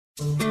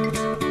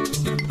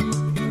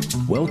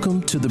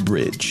Welcome to The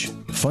Bridge.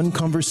 Fun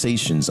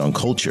conversations on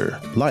culture,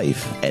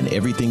 life, and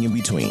everything in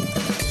between.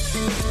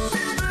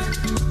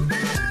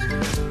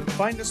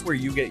 Find us where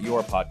you get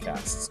your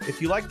podcasts.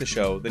 If you like the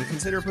show, then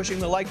consider pushing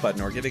the like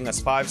button or giving us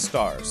 5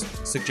 stars.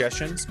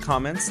 Suggestions,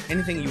 comments,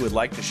 anything you would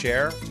like to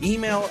share,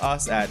 email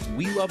us at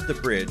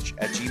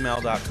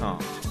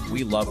welovethebridge@gmail.com.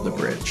 We love the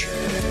bridge.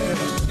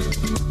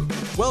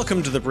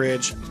 Welcome to The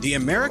Bridge. The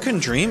American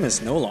dream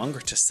is no longer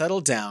to settle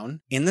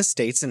down in the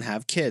States and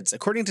have kids.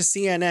 According to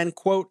CNN,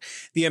 quote,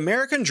 the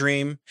American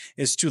dream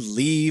is to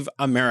leave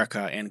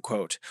America, end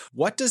quote.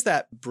 What does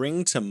that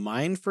bring to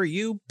mind for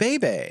you,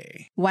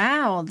 baby?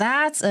 Wow,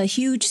 that's a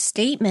huge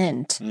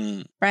statement,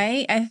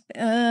 right?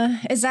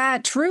 Is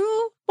that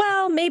true?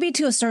 Well, maybe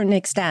to a certain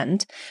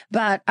extent,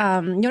 but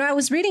I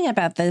was reading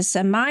about this,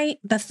 and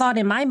the thought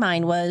in my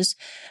mind was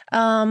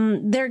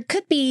there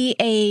could be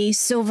a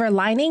silver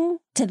lining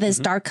to this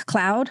dark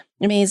cloud.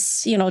 I mean,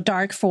 it's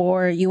dark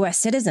for U.S.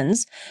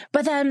 citizens,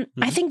 but then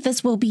I think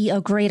this will be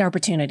a great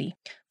opportunity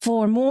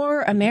for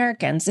more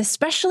Americans,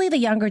 especially the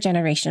younger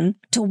generation,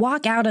 to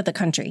walk out of the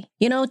country.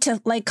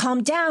 To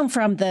calm down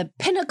from the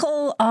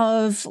pinnacle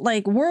of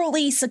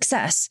worldly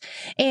success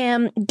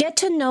and get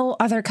to know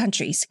other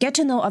countries, get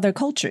to know other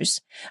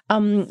cultures.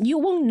 You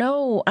won't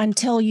know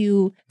until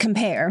you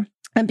compare.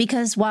 And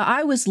because while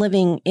I was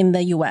living in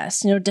the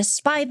U.S.,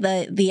 despite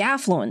the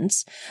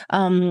affluence,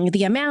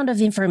 the amount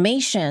of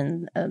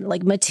information,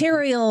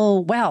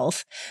 material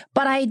wealth,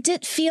 but I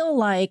did feel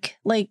like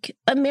a lot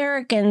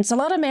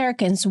of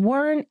Americans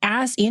weren't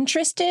as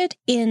interested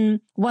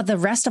in what the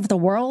rest of the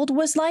world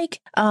was like,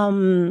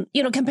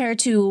 compared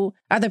to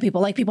other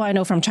people, like people I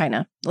know from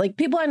China.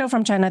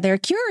 They're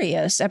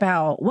curious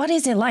about what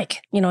is it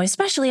like,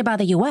 especially about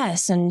the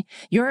U.S. and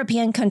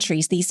European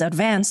countries, these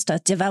advanced,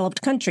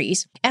 developed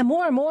countries, and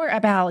more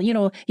about,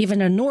 even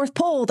the North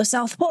Pole, the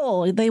South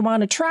Pole. They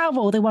want to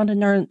travel. They want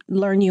to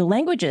learn new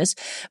languages.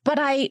 But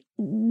I,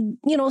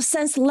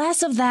 sense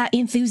less of that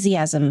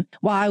enthusiasm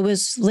while I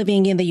was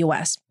living in the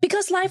U.S.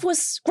 because life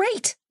was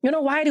great.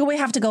 Why do we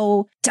have to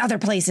go to other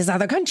places,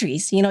 other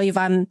countries, if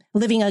I'm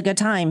living a good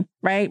time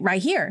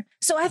right here?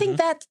 So I think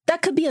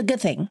that could be a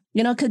good thing,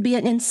 could be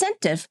an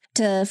incentive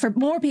for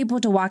more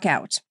people to walk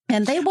out.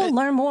 And they will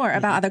learn more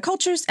about other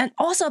cultures and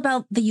also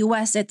about the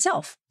U.S.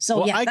 itself.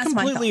 So, I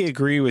completely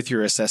agree with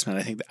your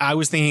assessment. I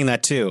was thinking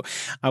that too.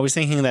 I was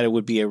thinking that it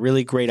would be a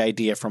really great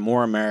idea for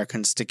more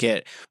Americans to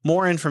get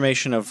more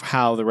information of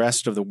how the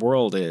rest of the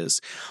world is.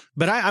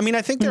 But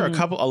I think there are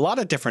a lot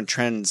of different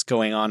trends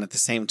going on at the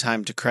same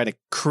time to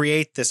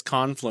create this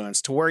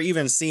confluence to where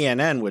even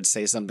CNN would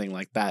say something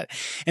like that.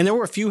 And there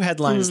were a few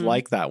headlines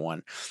like that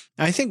one.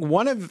 I think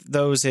one of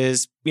those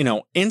is,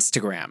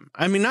 Instagram.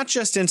 I mean, not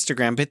just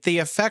Instagram, but the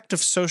effect of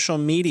social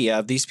media,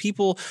 of these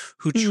people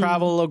who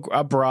travel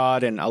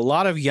abroad, and a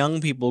lot of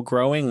young people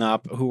growing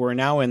up who are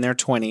now in their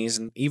 20s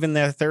and even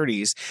their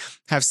 30s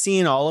have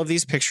seen all of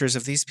these pictures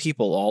of these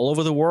people all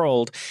over the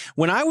world.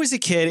 When I was a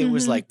kid, it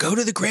was like, go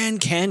to the Grand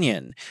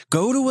Canyon,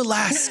 go to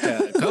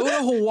Alaska, go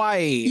to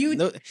Hawaii.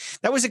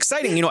 That was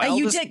exciting. Elvis,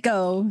 you did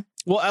go.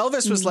 Well,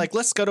 Elvis was like,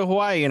 let's go to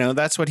Hawaii.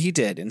 That's what he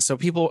did. And so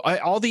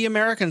all the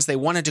Americans, they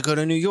wanted to go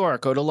to New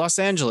York, go to Los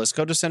Angeles,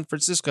 go to San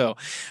Francisco,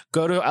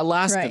 go to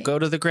Alaska, go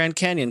to the Grand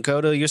Canyon,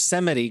 go to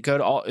Yosemite,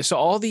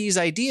 all these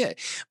ideas.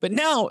 But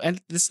now,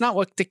 and it's not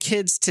what the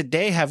kids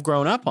today have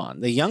grown up on.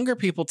 The younger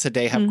people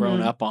today have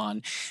grown up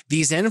on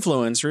these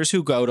influencers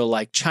who go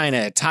to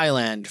China,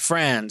 Thailand,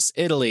 France,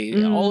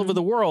 Italy, all over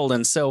the world.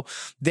 And so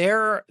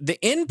the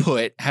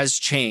input has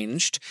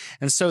changed.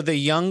 And so the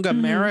young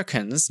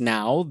Americans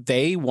now,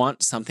 they want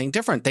something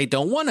different. They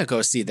don't want to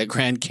go see the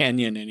Grand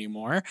Canyon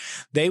anymore.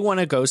 They want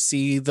to go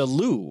see the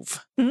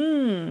Louvre.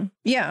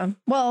 Yeah.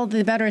 Well,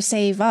 they better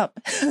save up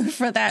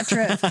for that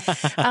trip.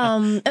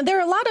 And there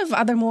are a lot of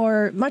other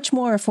much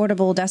more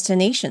affordable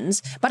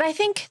destinations. But I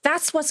think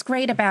that's what's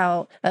great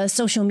about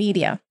social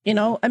media. It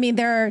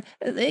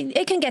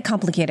can get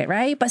complicated,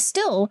 right? But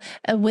still,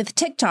 with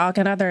TikTok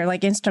and other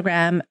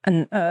Instagram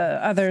and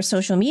other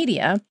social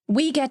media,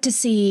 we get to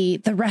see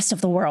the rest of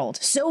the world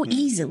so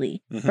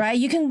easily, right?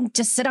 You can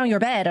just sit on your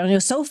bed, on your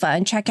sofa,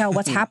 and check out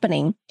what's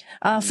happening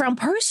from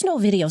personal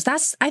videos.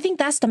 I think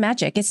that's the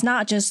magic. It's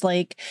not just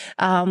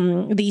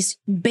these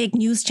big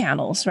news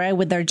channels, right,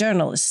 with their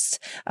journalists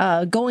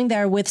going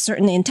there with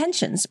certain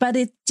intentions, but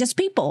it's just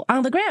people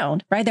on the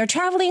ground, right? They're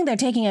traveling, they're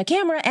taking a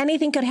camera,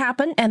 anything could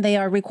happen, and they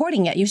are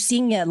recording it. You're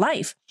seeing it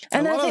live.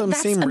 And a lot I think of them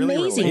that's seem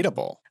amazing. really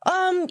relatable.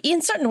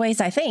 In certain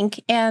ways, I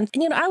think. And,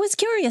 I was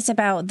curious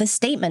about the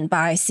statement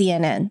by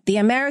CNN. The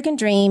American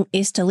dream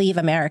is to leave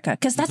America,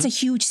 because that's a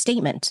huge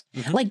statement.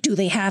 Do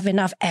they have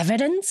enough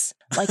evidence,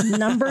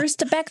 numbers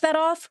to back that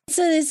off?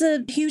 It's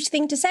a huge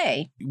thing to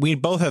say. We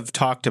both have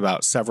talked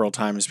about several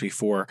times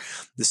before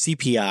the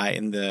CPI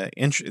and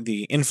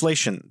the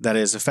inflation that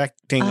is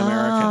affecting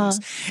Americans.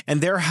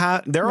 And there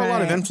are a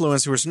lot of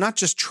influencers not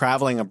just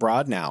traveling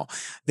abroad now.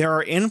 There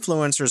are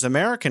influencers,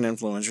 American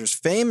influencers,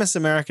 famous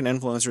American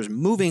influencers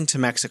moving moving to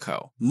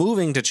Mexico,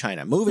 moving to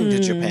China, moving to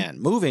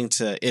Japan, moving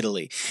to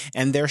Italy.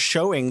 And they're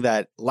showing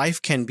that life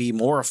can be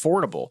more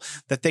affordable,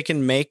 that they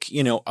can make,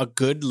 a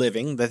good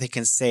living, that they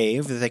can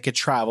save, that they could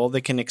travel, they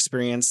can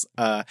experience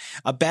a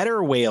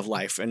better way of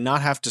life and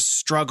not have to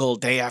struggle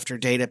day after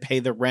day to pay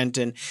the rent.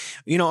 And,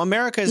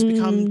 America has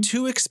become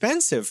too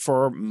expensive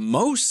for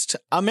most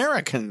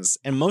Americans.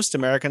 And most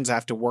Americans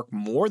have to work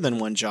more than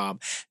one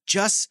job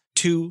just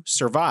to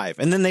survive.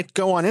 And then they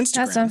go on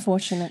Instagram. That's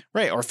unfortunate.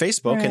 Right. Or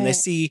Facebook, and they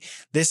see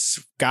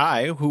this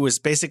guy who was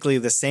basically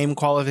the same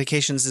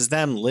qualifications as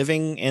them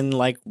living in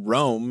like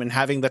Rome and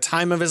having the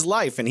time of his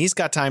life. And he's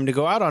got time to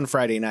go out on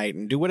Friday night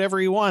and do whatever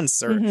he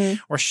wants.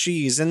 Or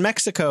she's in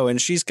Mexico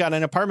and she's got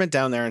an apartment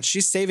down there and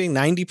she's saving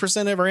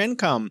 90% of her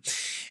income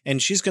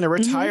and she's going to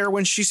retire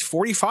when she's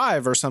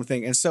 45 or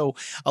something. And so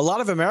a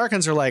lot of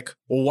Americans are like,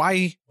 well,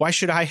 why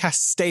should I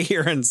stay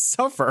here and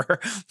suffer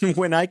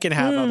when I can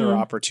have other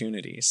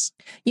opportunities?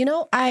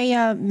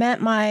 I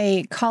met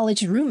my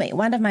college roommate,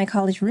 one of my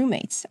college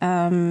roommates,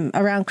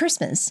 around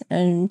Christmas,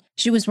 and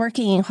she was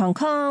working in Hong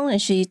Kong,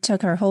 and she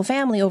took her whole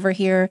family over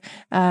here,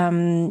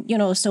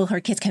 so her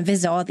kids can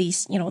visit all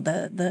these,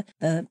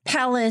 the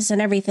palace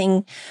and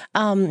everything,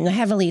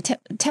 Heavenly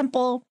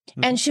Temple.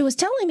 And she was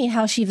telling me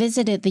how she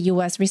visited the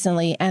U.S.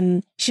 recently,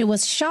 and she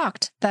was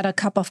shocked that a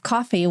cup of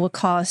coffee would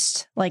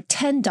cost like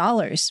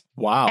 $10.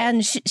 Wow!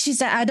 And she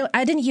said,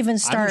 "I didn't even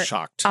start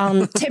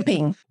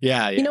tipping."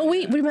 Yeah.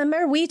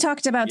 We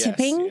talked about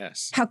tipping,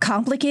 how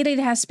complicated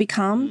it has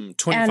become.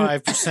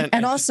 25%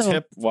 and also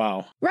tip.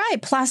 Wow. Right.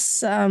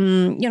 Plus, how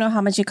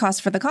much it costs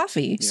for the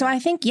coffee. Yeah. So I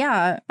think,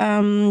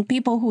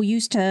 people who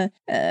used to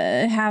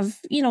have,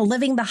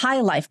 living the high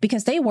life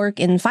because they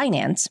work in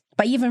finance.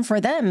 But even for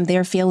them,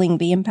 they're feeling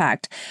the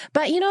impact.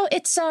 But,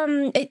 it's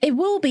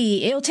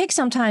it'll take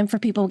some time for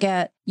people to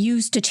get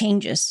used to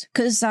changes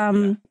because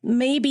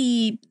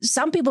maybe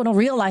some people don't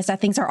realize that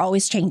things are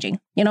always changing,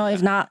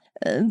 if not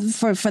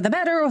for the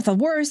better or the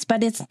worse,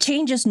 but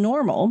change is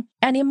normal.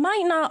 And it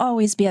might not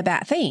always be a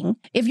bad thing.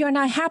 If you're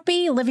not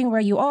happy living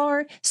where you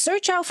are,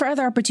 search out for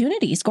other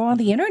opportunities. Go on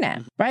the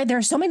internet, right? There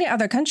are so many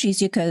other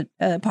countries you could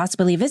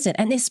possibly visit.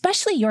 And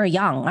especially you're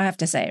young, I have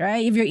to say,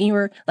 right? If you're in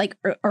your like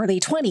early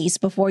 20s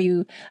before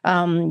you're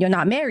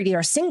not married,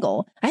 you're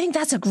single, I think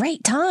that's a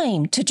great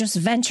time to just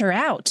venture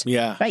out.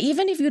 Yeah. Right?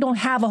 Even if you don't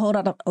have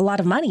a lot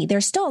of money,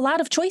 there's still a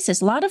lot of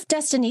choices, a lot of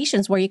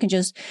destinations where you can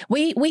just,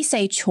 we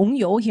say 穷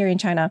游 here in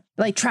China,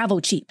 like travel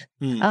cheap.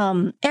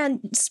 And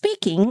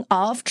speaking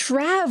of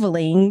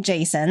traveling,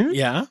 Jason,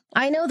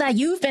 I know that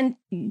you've been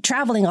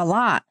traveling a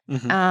lot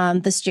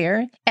this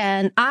year,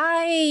 and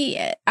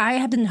I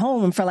have been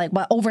home for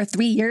over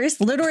 3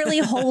 years, literally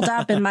holed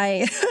up in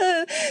my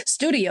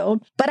studio.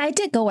 But I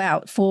did go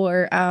out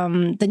for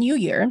the New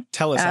Year.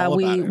 Tell us all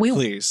about it,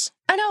 please.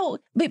 I know.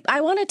 I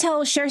want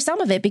to share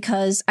some of it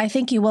because I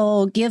think it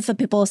will give the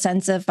people a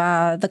sense of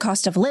the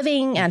cost of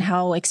living and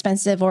how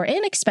expensive or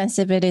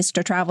inexpensive it is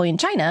to travel in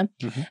China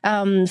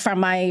from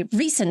my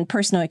recent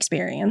personal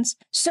experience.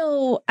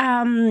 So,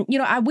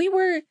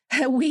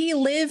 we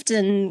lived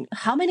in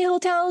how many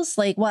hotels?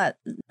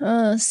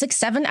 6,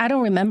 7? I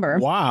don't remember.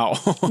 Wow.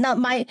 No,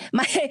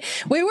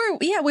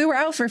 we were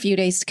out for a few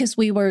days because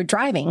we were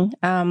driving.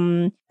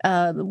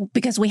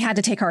 Because we had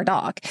to take our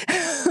dog.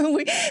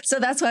 So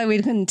that's why we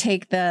couldn't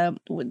take the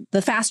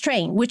fast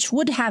train, which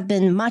would have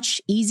been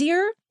much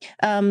easier.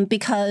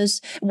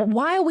 Because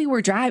while we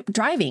were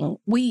driving,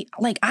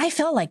 I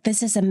felt like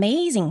this is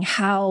amazing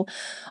how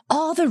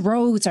all the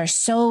roads are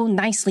so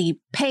nicely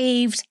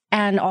paved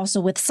and also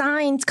with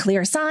signs,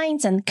 clear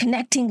signs, and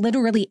connecting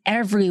literally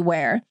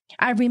everywhere.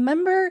 I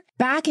remember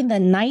back in the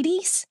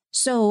 90s,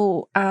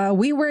 so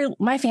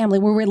my family,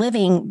 we were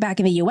living back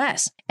in the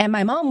US, and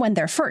my mom went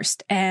there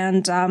first.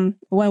 And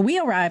when we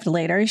arrived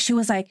later, she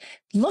was like,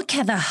 look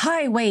at the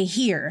highway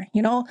here,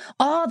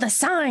 all the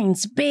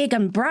signs big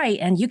and bright,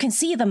 and you can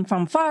see them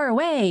from far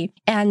away.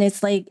 And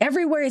it's like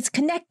everywhere is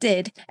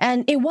connected.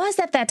 And it was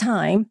at that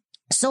time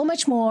so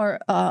much more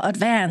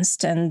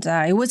advanced, and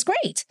it was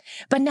great.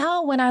 But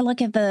now when I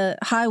look at the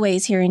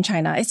highways here in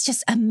China, it's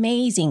just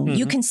amazing.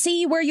 You can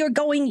see where you're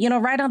going,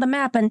 right on the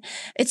map, and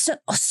it's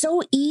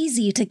so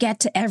easy to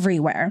get to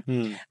everywhere.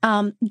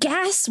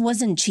 Gas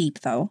wasn't cheap,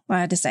 though,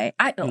 I had to say.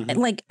 I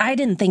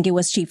didn't think it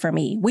was cheap for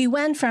me. We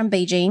went from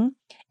Beijing,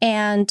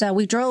 and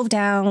we drove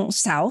down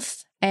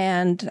south.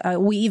 And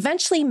we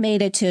eventually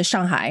made it to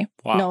Shanghai.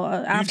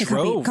 Wow. After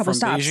a couple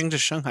stops. Beijing to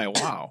Shanghai.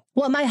 Wow.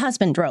 Well, my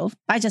husband drove.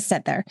 I just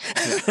sat there.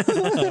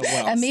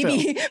 Well, and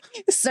maybe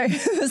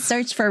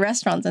search for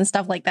restaurants and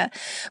stuff like that.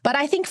 But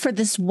I think for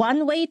this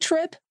one-way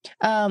trip,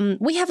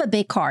 we have a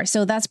big car,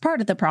 so that's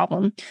part of the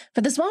problem.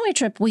 For this one-way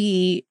trip,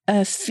 we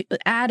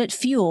added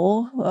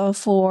fuel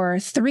for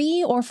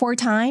 3 or 4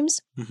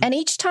 times. And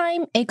each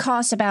time it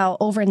costs about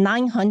over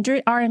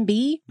 900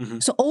 RMB.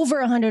 So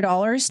over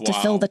 $100 to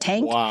fill the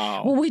tank.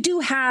 Wow. Well, we do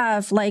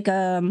have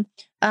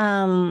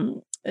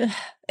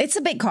it's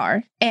a big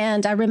car.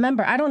 And I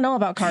remember, I don't know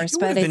about cars,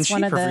 but it's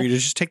one of the... for you to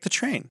just take the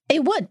train.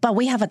 It would, but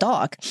we have a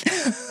dog.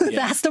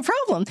 That's the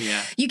problem.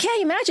 Yeah. You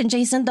can't imagine,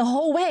 Jason, the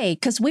whole way,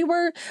 because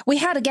we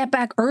had to get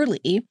back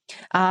early.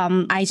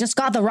 I just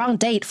got the wrong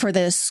date for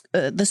this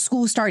the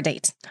school start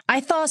date.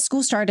 I thought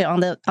school started on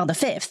the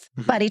 5th,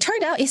 but it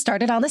turned out it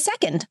started on the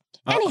 2nd.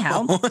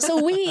 Anyhow,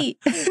 so we,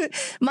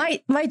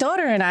 my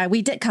daughter and I,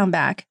 we did come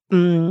back,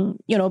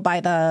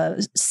 by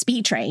the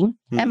speed train,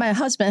 and my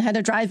husband had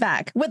to drive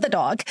back with the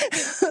dog.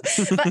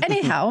 But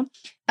anyhow,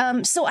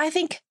 so I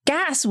think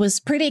gas was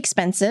pretty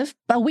expensive,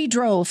 but we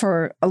drove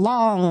for a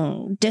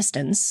long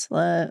distance,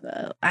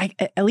 at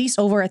least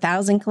over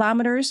 1,000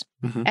 kilometers.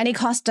 And it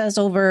cost us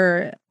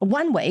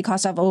one way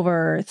cost us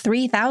over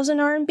 3,000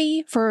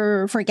 RMB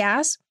for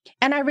gas.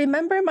 And I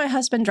remember my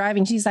husband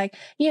driving. She's like,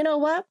 you know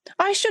what?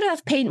 I should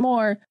have paid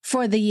more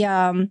for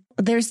the,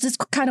 there's this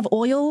kind of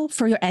oil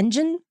for your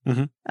engine.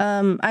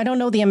 I don't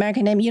know the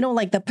American name,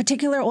 like the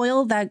particular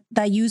oil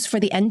that used for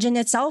the engine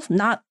itself,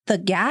 not the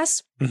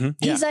gas.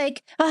 He's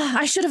like,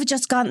 I should have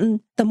just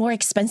gotten the more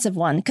expensive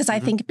one, because I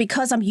think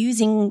because I'm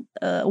using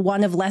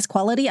one of less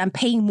quality, I'm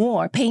paying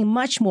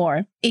much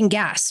more in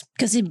gas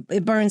because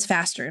it burns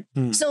faster.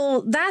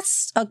 So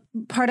that's a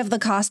part of the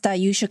cost that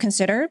you should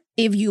consider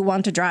if you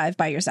want to drive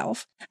by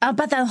yourself.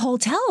 But the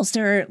hotels,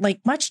 they're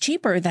like much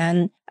cheaper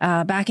than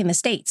back in the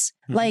States.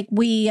 Like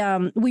we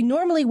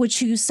normally would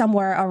choose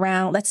somewhere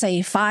around, let's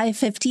say,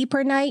 $550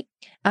 per night.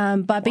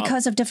 But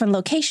because of different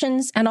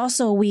locations, and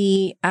also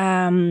we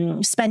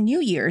spend New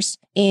Year's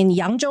in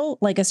Yangzhou,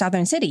 like a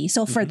southern city.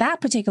 So for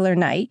that particular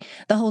night,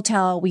 the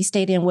hotel we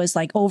stayed in was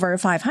like over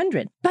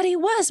 500. But it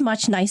was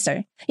much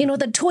nicer.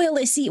 The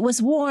toilet seat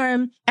was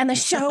warm and the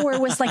shower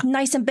was like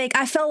nice and big.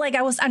 I felt like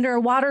I was under a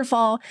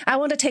waterfall. I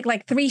wanted to take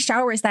like 3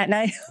 showers that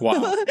night.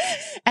 Wow.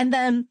 And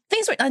then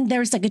and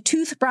there's like a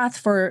tooth bath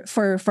for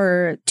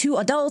 2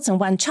 adults and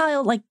 1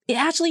 child. Like it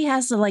actually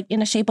has like in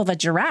the shape of a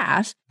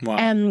giraffe. Wow.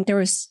 And there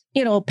was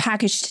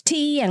packaged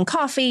tea and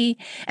coffee.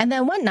 And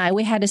then one night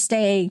we had to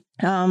stay.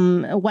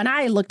 When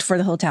I looked for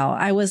the hotel,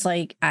 I was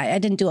like, I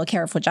didn't do a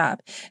careful job.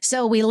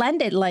 So we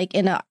landed like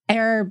in a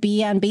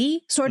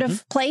Airbnb sort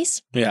of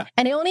place. Yeah.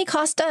 And it only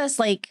cost us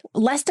like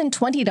less than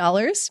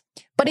 $20.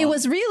 But it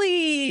was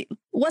really,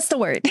 what's the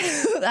word?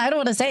 I don't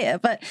want to say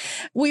it, but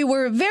we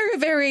were very,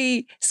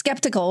 very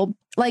skeptical.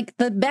 Like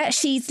the bed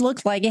sheets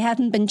looked like it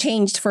hadn't been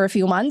changed for a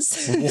few months.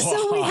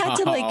 So we had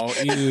to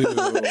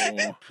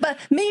like, but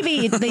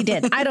maybe they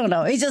did. I don't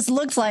know. It just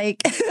looked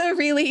like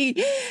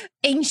really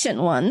ancient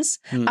ones.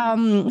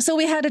 So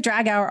we had to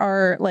drag out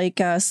our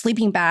like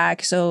sleeping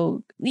bag.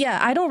 So yeah,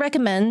 I don't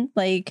recommend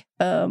like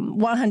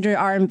 100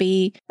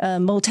 RMB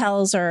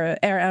motels or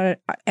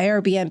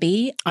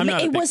Airbnb. I'm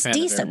not a big was fan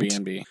decent. of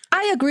Airbnb.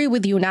 I agree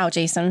with you now,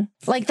 Jason.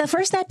 Like the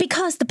first night,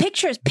 because the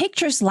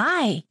pictures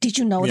lie. Did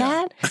you know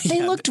that?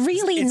 They looked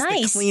really it's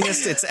nice. The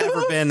cleanest it's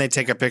ever been. They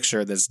take a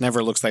picture that's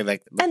never looks like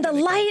that. And the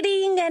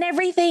lighting and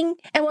everything.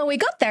 And when we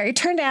got there, it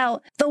turned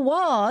out the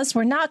walls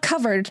were not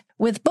covered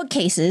with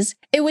bookcases.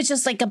 It was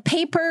just like a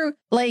paper,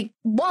 like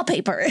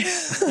wallpaper.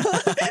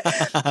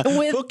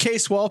 With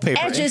bookcase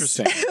wallpaper. Edges,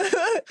 interesting.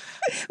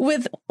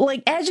 with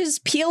like edges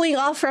peeling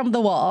off from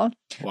the wall.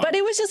 Wow. But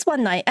it was just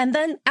one night. And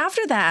then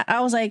after that,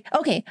 I was like,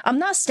 okay, I'm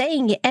not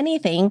staying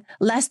anything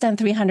less than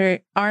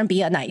 300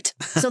 RMB a night.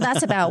 So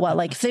that's about what,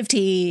 like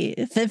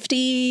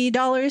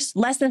 $50,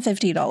 less than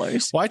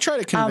 $50. Well, I try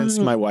to convince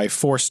my wife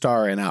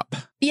 4-star and up.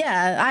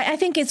 Yeah, I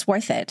think it's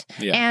worth it.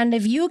 Yeah. And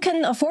if you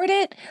can afford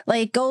it,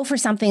 like go for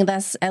something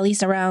that's at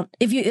least around,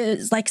 if you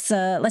like,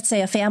 let's say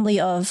a family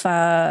of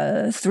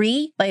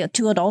 3, like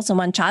 2 adults and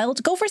 1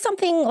 child, go for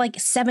something like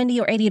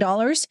 $70 or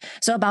 $80.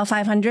 So about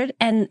 500,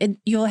 and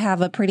you'll have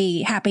a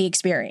pretty happy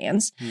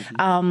experience.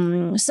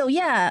 So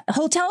yeah,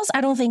 hotels, I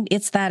don't think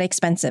it's that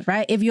expensive,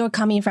 right? If you're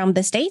coming from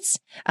the States,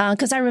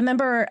 because I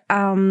remember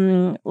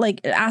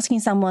like asking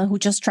someone who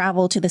just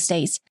traveled to the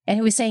States, and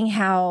he was saying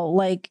how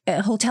like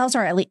hotels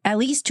are at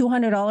least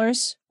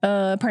 $200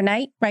 per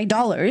night, right?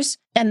 Dollars.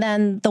 And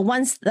then the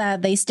ones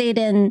that they stayed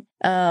in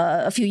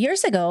a few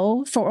years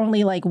ago for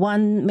only like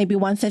maybe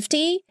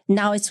 150,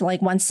 now it's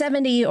like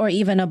 170 or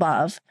even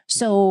above.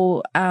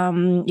 So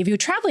if you're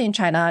traveling in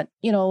China,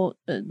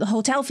 the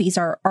hotel fees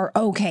are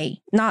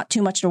okay, not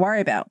too much to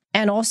worry about.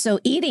 And also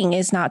eating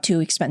is not too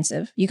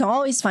expensive. You can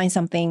always find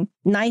something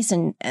nice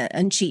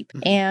and cheap.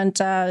 And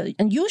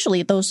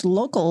usually those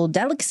local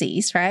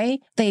delicacies,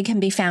 right? They can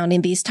be found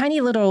in these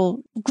tiny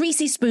little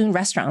greasy spoon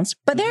restaurants,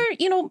 but they're,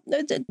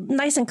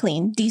 nice and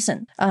clean,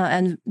 decent,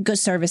 and good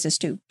services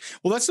too.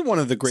 Well, that's one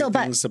of the great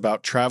things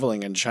about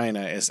traveling in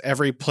China is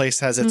every place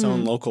has its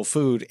own local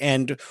food,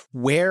 and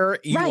where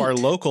you are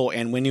local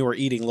and when you are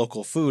eating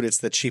local food, it's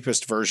the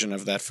cheapest version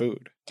of that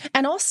food.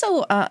 And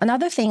also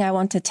another thing I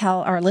want to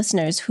tell our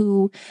listeners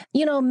who,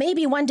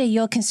 maybe one day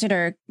you'll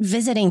consider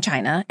visiting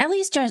China, at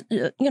least just,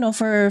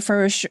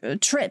 for a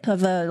trip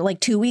of like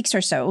 2 weeks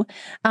or so.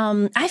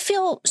 I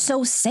feel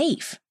so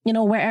safe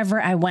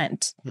wherever I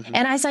went. Mhm.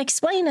 And as I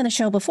explained in the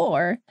show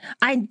before,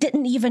 I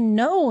didn't even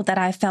know that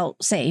I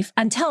felt safe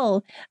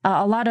until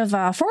a lot of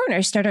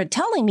foreigners started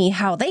telling me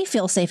how they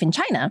feel safe in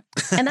China.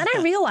 And then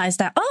I realized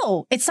that,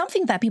 it's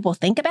something that people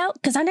think about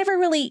because I never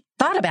really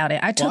thought about it.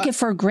 I took it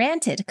for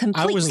granted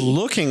completely. I was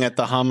looking at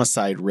the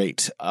homicide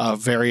rate of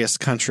various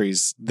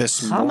countries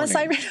this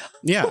Homicide morning. rate?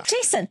 Yeah. Oh,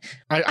 Jason,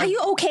 are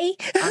you okay?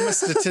 I'm a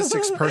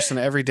statistics person.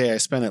 Every day I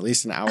spend at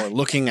least an hour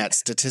looking at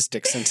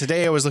statistics. And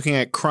today I was looking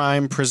at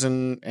crime,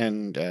 prison,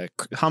 and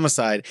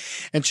homicide.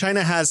 And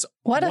China has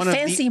What a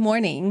fancy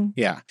morning.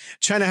 Yeah.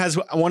 China has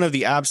one of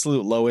the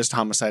absolute lowest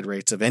homicide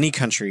rates of any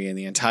country in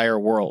the entire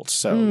world.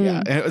 So,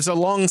 yeah, it's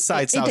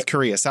alongside South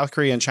Korea. South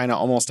Korea and China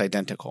almost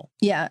identical.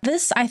 Yeah,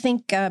 this, I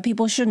think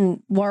people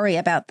shouldn't worry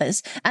about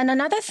this. And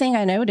another thing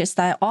I noticed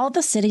that all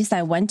the cities that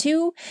I went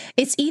to,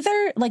 it's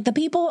either like the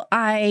people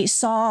I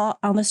saw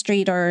on the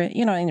street or,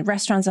 in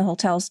restaurants and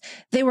hotels,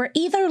 they were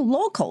either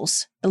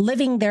locals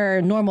living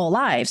their normal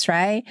lives,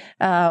 right?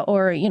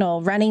 Or,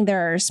 running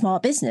their small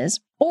business,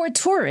 or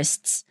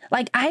tourists.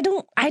 Like I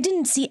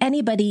didn't see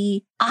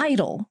anybody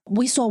idle.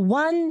 We saw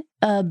one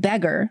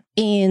beggar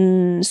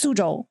in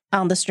Suzhou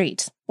on the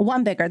street.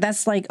 One beggar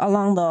that's like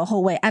along the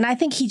whole way. And I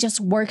think he just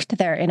worked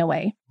there in a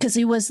way because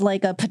it was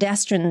like a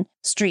pedestrian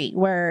street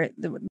where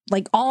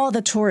like all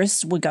the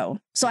tourists would go.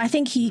 So I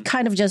think he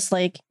kind of just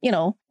like,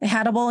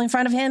 had a bowl in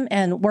front of him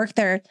and worked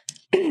there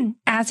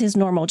as his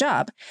normal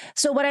job.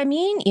 So what I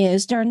mean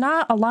is there are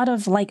not a lot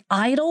of like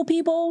idle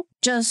people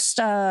just,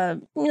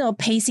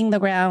 pacing the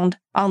ground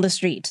on the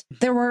street.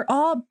 They were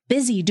all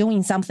busy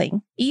doing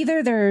something.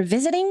 Either they're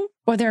visiting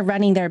or they're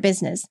running their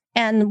business.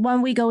 And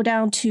when we go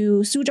down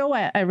to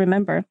Suzhou, I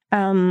remember,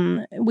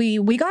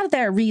 we got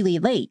there really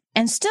late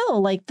and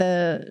still like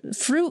the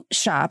fruit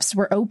shops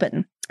were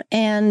open.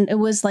 And it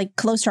was like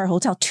close to our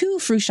hotel, 2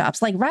 fruit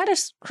shops, like right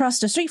across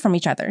the street from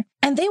each other.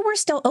 And they were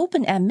still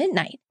open at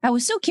midnight. I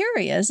was so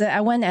curious.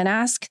 I went and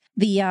asked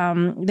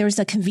there's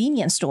a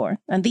convenience store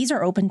and these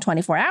are open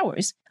 24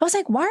 hours. I was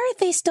like, why are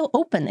they still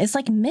open? It's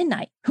like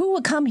midnight. Who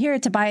would come here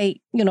to buy,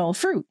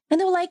 fruit? And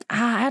they were like,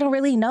 I don't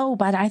really know,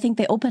 but I think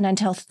they open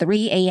until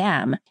 3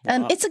 a.m.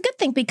 Wow. It's a good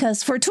thing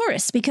for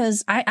tourists,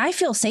 because I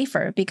feel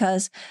safer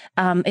because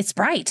it's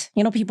bright.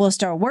 People are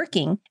still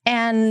working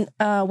and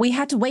we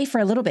had to wait for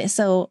a little bit.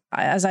 So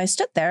as I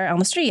stood there on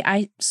the street,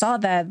 I saw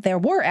that there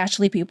were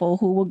actually people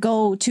who would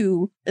go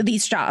to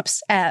these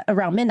shops at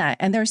around midnight,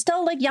 and there's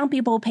still like young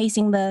people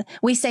pacing the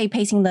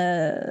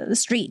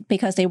street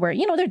because they were,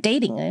 they're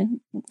dating,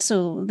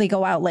 so they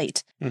go out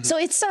late. Mm-hmm. So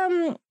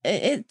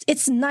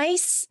it's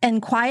nice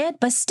and quiet,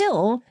 but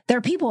still there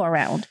are people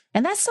around.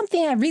 And that's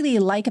something I really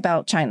like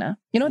about China.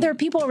 There are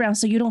people around,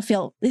 so you don't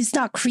feel it's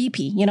not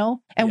creepy,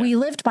 And we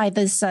lived by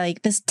this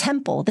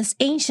temple, this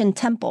ancient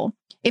temple.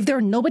 If there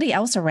were nobody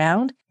else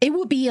around, it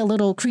would be a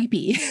little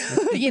creepy,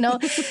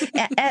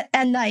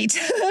 at night.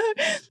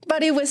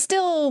 But it was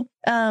still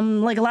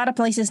like a lot of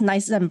places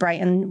nice and bright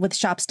and with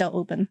shops still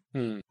open.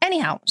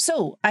 Anyhow,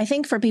 so I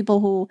think for people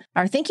who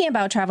are thinking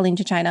about traveling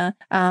to China,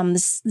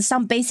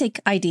 some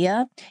basic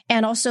idea,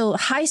 and also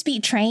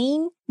high-speed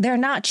train, they're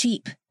not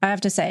cheap, I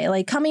have to say.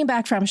 Like coming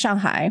back from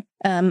Shanghai,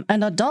 an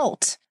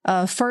adult,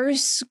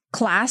 first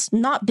class,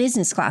 not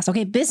business class.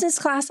 Okay, business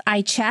class,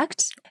 I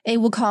checked. It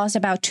would cost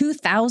about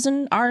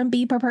 2,000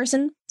 RMB per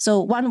person. So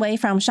one way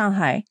from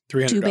Shanghai to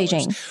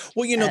Beijing.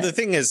 Well, the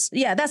thing is...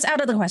 Yeah, that's out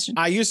of the question.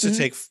 I used to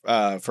take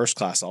first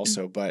class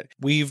also, but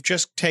we've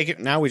just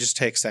taken... Now we just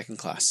take second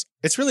class.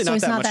 It's really not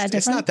that much.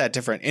 It's not that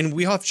different. And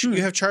you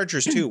have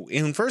chargers too.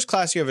 In first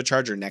class, you have a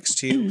charger next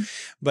to you.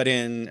 But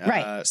in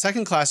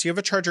second class, you have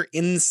a charger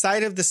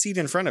inside of the seat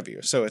in front of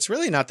you. So it's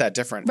really not that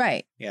different.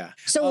 Right. Yeah.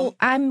 So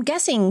I'm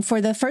guessing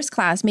for the first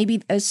class,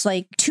 maybe it's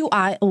like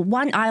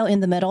one aisle in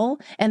the middle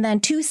and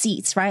then 2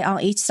 seats, right,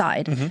 on each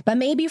side. Mm-hmm. But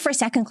maybe for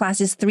second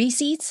class, it's 3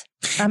 seats.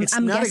 It's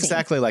I'm not guessing.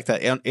 Exactly like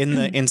that.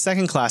 In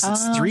second class,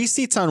 it's 3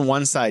 seats on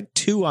one side,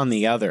 2 on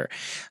the other.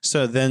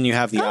 So then you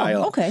have the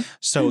aisle. Okay.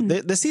 So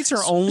the seats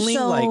are only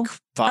like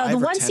 5 the or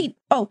one 10. seat.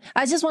 Oh,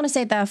 I just want to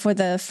say that for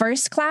the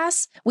first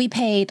class, we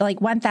paid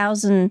like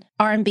 1,000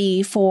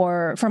 RMB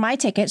for my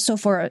ticket. So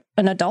for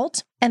an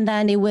adult, and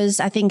then it was,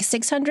 I think,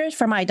 600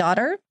 for my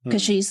daughter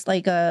because she's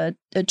like a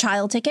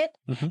child ticket.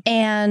 Mm-hmm.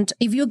 And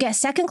if you get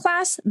second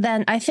class,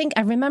 then I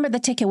remember the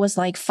ticket was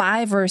like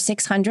 500 or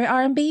 600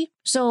 RMB.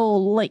 So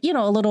like,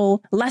 a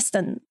little less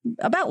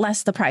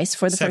the price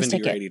for the first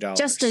ticket, $70 or $80.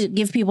 Just to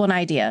give people an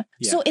idea.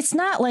 Yeah. So it's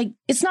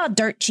not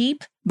dirt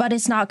cheap, but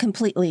it's not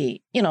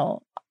completely,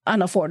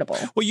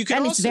 unaffordable. Well, you can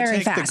and also it's very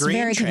take fast, the green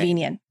very train.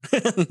 Convenient.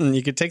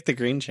 You could take the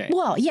green train.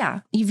 Well,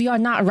 yeah, if you are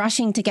not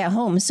rushing to get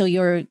home, so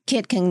your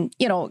kid can,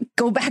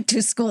 go back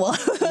to school.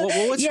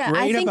 What's yeah,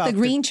 great I think about the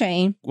green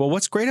train. Well,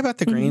 what's great about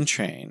the green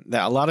train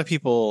that a lot of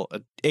people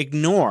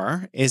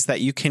ignore is that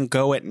you can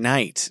go at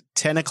night.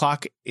 10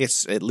 o'clock,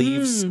 it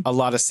leaves a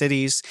lot of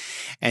cities,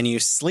 and you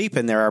sleep,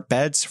 and there are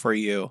beds for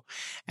you,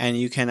 and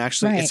you can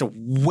actually it's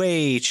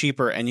way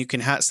cheaper, and you can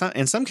have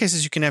in some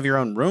cases you can have your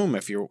own room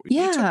if you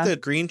took the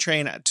green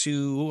train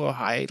to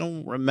I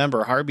don't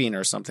remember Harbin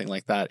or something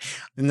like that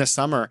in the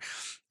summer.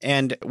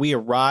 and we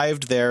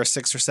arrived there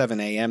 6 or 7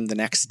 a.m. the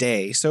next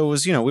day. So it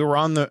was, we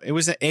were it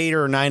was an 8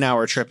 or 9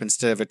 hour trip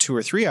instead of a 2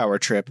 or 3 hour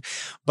trip,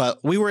 but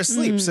we were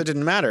asleep. So it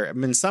didn't matter. I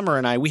mean, Summer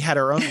and we had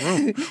our own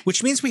room,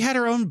 which means we had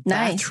our own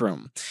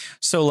bathroom.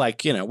 So we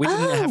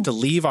didn't have to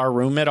leave our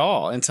room at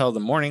all until the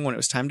morning when it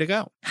was time to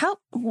go.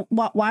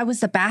 Why was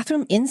the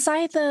bathroom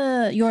inside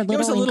your little It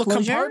was a little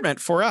enclosure? compartment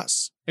for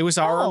us. It was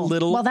our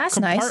little. Well, that's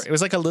nice. It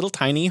was like a little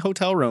tiny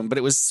hotel room, but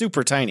it was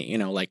super tiny.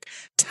 Like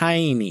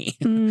tiny,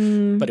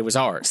 but it was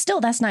ours. Still,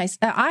 that's nice.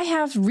 I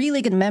have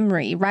really good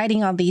memory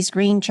riding on these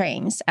green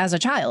trains as a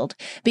child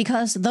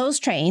because those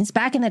trains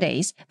back in the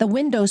days, the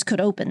windows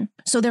could open,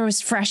 so there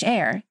was fresh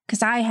air.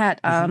 Because I had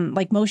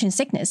like motion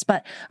sickness,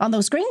 but on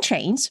those green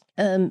trains,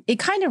 it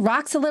kind of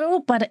rocks a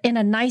little, but in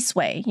a nice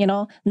way.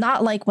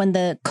 Not like when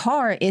the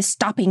car is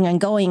stop and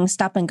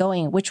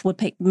going, which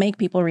would make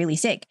people really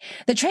sick.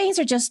 The trains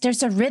are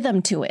there's a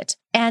rhythm to it.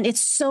 And it's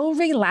so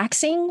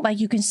relaxing. Like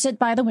you can sit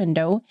by the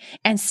window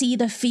and see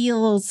the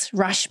fields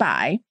rush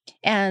by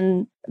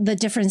and the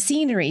different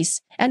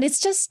sceneries. And it's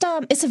just,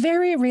 it's a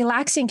very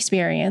relaxing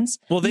experience.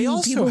 Well, they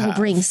also people will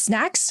bring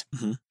snacks.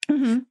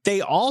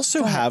 They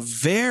also have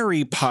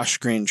very posh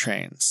green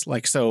trains.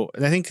 So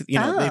I think,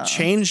 they've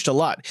changed a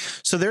lot.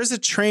 So there's a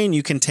train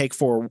you can take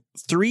for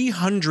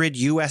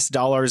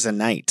 $300 a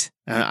night.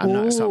 I'm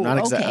not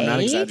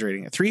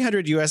exaggerating it.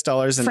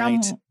 $300 a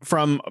night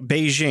from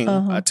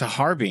Beijing to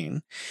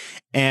Harbin.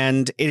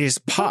 And it is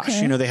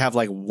posh. Okay. They have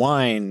like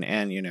wine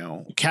and,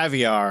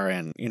 caviar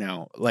and,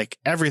 like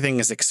everything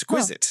is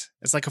exquisite.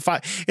 It's like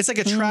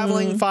a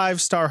traveling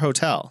 5-star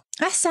hotel.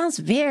 That sounds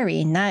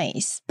very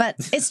nice, but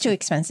it's too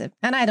expensive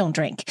and I don't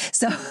drink.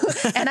 So,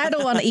 and I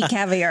don't want to eat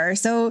caviar.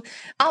 So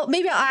I'll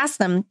ask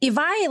them, if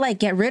I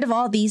get rid of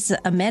all these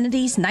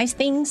amenities, nice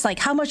things,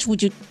 how much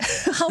would it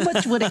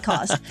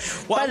cost?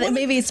 Well, but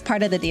maybe it's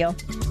part of the deal.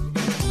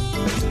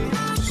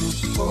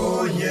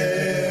 Oh,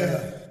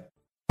 yeah.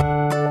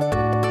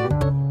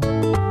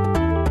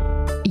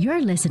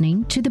 You're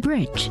listening to The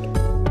Bridge.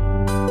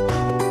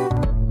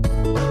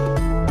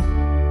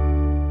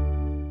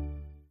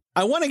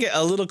 I want to get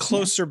a little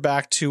closer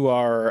back to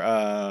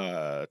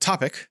our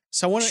topic.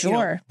 So I want to,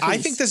 Sure, I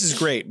please. think this is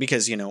great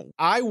because,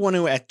 I want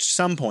to at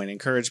some point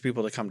encourage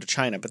people to come to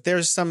China, but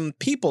there's some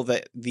people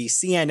that the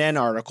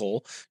CNN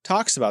article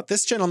talks about.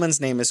 This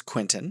gentleman's name is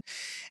Quentin,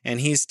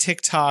 and he's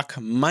TikTok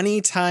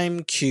Money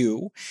Time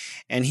Q,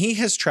 and he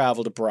has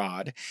traveled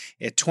abroad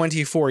at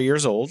 24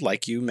 years old,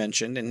 like you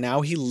mentioned, and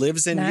now he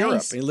lives in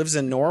Europe. He lives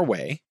in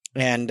Norway.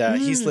 And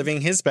he's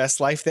living his best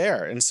life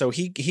there. And so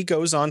he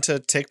goes on to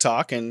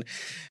TikTok and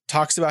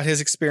talks about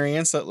his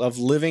experience of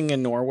living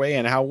in Norway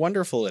and how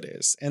wonderful it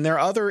is. And there are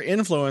other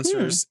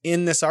influencers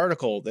in this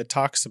article that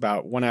talks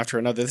about one after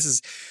another. This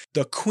is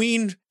the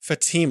Queen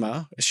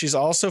Fatima. She's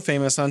also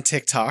famous on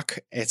TikTok.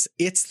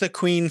 It's the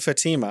Queen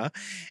Fatima,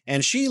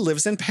 and she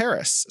lives in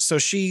Paris. So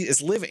she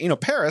is living,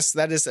 Paris,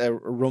 that is a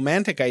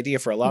romantic idea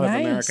for a lot of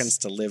Americans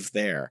to live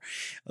there.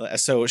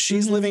 So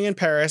she's living in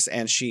Paris,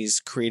 and she's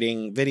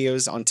creating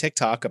videos on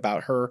TikTok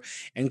about her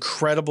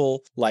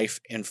incredible life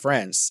in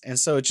France. And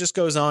so it just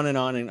goes on and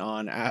on and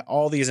on.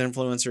 All these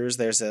influencers,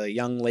 there's a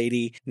young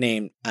lady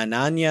named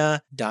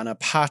Ananya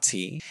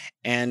Dhanapati,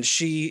 and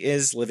she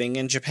is living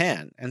in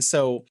Japan. And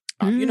so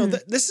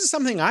this is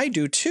something I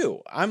do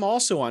too. I'm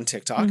also on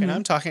TikTok, and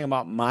I'm talking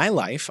about my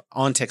life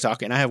on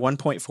TikTok, and I have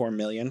 1.4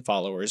 million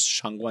followers.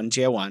 Shangguan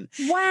Jiewan.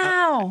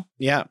 Wow.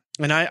 Yeah.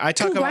 And I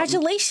talk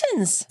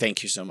Congratulations.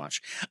 Thank you so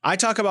much. I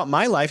talk about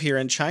my life here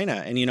in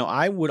China. And,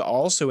 I would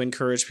also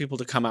encourage people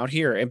to come out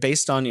here. And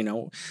based on,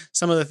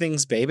 some of the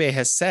things Bebe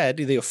has said,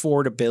 the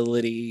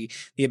affordability,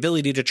 the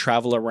ability to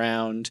travel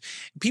around,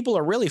 people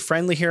are really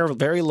friendly here,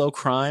 very low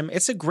crime.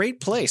 It's a great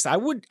place. I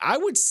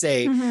would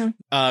say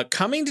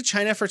coming to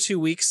China for 2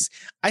 weeks,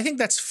 I think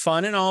that's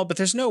fun and all, but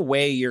there's no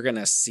way you're going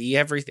to see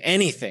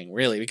anything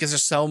really, because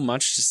there's so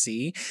much to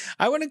see.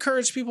 I would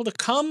encourage people to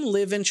come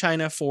live in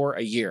China for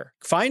a year.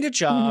 Find a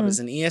job as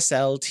an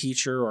ESL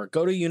teacher, or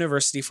go to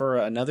university for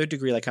another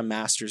degree, like a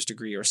master's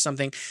degree or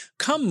something.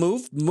 Come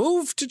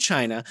move to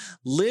China,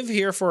 live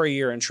here for a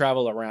year and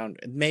travel around.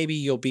 Maybe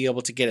you'll be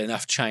able to get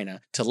enough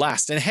China to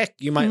last. And heck,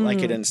 you might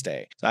like it and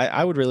stay. So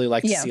I would really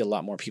like to see a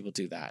lot more people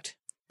do that.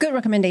 Good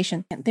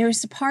recommendation.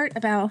 There's a part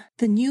about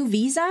the new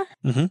visa.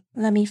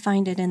 Let me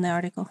find it in the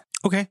article.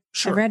 Okay,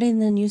 sure. I read it in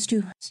the news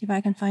too. See if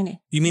I can find it.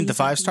 You mean the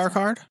 5-star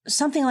card?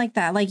 Something like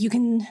that. Like you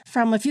can,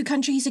 from a few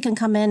countries, you can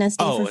come in and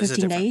stay for 15 it's a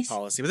different days.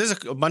 policy, but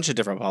there's a bunch of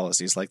different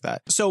policies like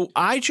that. So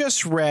I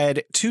just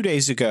read 2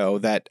 days ago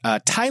that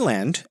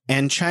Thailand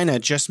and China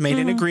just made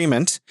an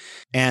agreement,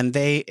 and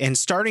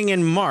starting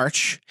in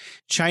March,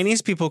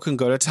 Chinese people can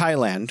go to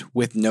Thailand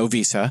with no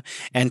visa,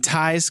 and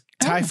Thai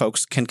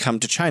folks can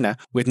come to China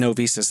with no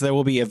visa. So there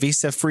will be a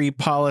visa-free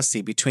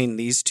policy between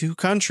these two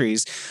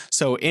countries.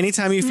 So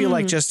anytime you feel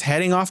like just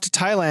heading off to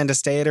Thailand to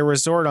stay at a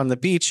resort on the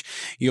beach,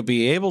 you'll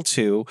be able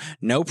to,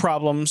 no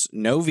problems,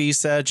 no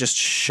visa, just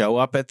show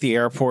up at the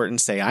airport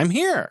and say, I'm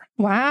here.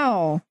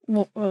 Wow.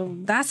 Well,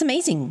 that's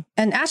amazing.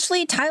 And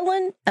actually,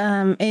 Thailand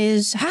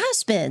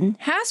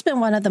has been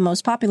one of the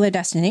most popular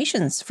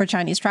destinations for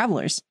Chinese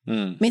travelers. I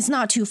mean, it's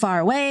not too far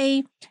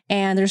away,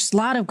 and there's a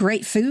lot of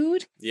great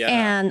food. Yeah,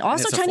 and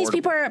also and Chinese affordable.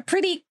 people are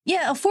pretty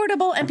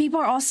affordable, and people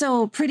are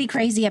also pretty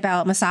crazy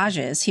about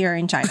massages here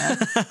in China.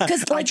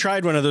 Because I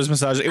tried one of those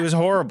massages. It was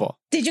horrible.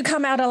 did you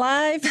come out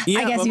alive?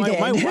 Yeah, I guess but you did.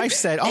 my wife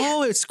said,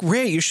 "Oh, it's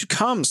great. You should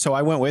come." So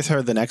I went with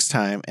her the next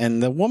time,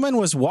 and the woman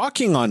was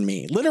walking on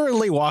me,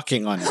 literally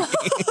walking on me.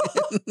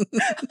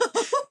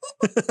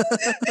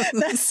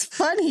 That's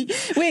funny.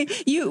 Wait,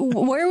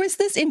 where was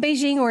this, in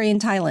Beijing or in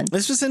Thailand?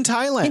 This was in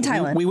Thailand. In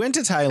Thailand. We went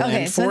to Thailand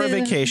Okay, so for a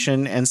then-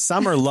 vacation, and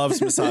Summer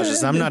loves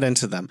massages. I'm not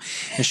into them.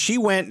 And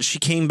she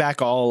came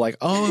back all like,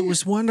 "Oh, it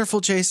was wonderful,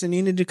 Jason.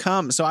 You need to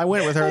come." So I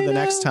went with her the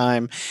next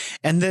time.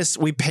 And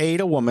we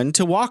paid a woman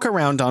to walk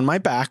around on my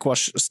back while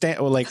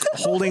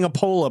holding a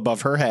pole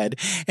above her head.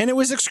 And it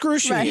was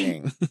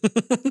excruciating.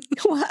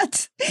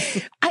 What?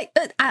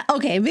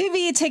 Okay,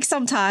 maybe it takes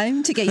some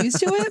time to get used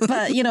to it,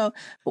 but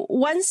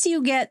once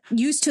you get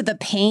used to the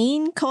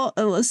pain,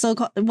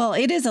 well,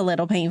 it is a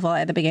little painful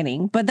at the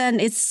beginning, but then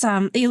it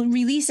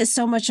releases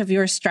so much of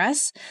your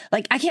stress.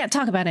 Like, I can't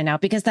talk about it now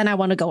because then I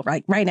want to go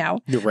right now.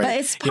 You're right. But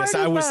it's part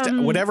I of, was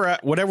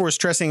whatever was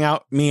stressing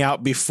me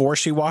out before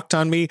she walked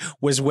on me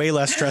was way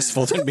less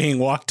stressful than being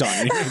walked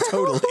on.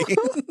 Totally.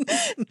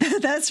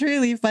 That's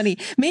really funny.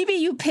 Maybe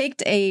you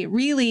picked a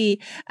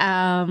really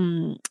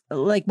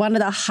like one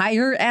of the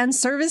higher end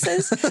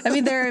services. I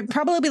mean, there are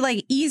probably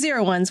like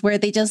easier ones where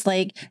they just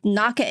like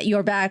knock at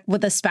your back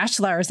with a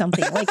spatula or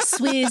something, like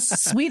Swedish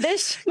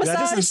massage. That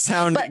doesn't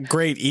sound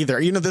great either.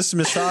 This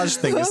massage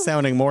thing is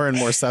sounding more and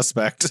more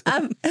suspect.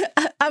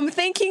 I'm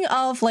thinking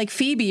of like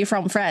Phoebe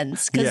from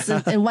Friends, because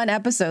in one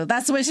episode,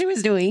 that's what she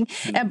was doing.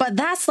 But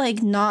that's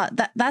like not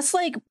that. That's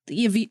like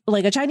if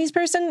like a Chinese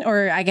person,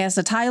 or I guess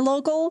a Thai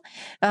local,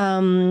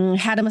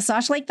 had a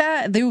massage like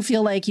that, they would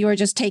feel like you are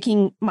just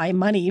taking my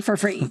money for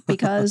free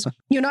because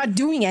you're not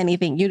doing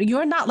anything.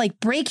 You're not like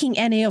breaking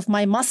any of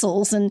my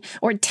muscles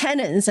or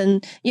tendons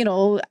and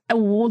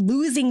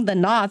losing the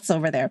knots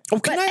over there. Oh,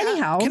 Can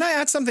I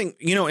add something?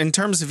 In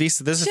terms of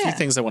visa, there's a few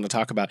things I want to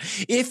talk about.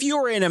 If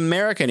you're an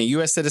American, a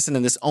U.S. citizen,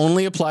 and this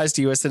only applies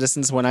to U.S.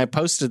 citizens, when I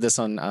posted this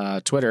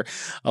on Twitter,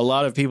 a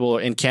lot of people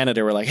in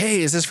Canada were like,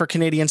 "Hey, is this for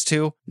Canadians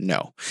too?"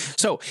 No.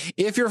 So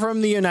if you're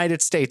from the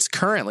United States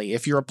currently,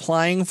 if you're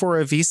applying for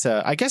a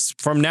visa, I guess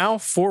from now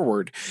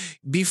forward,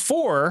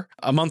 before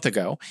a month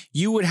ago,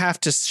 you would have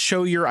to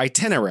show your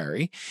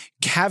itinerary,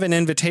 have an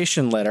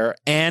invitation letter,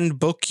 and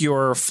book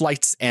your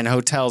flights and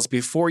hotels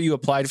before you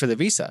applied for the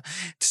visa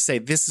to say,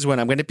 this is when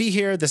I'm going to be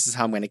here. This is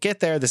how I'm going to get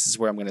there. This is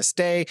where I'm going to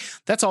stay.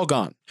 That's all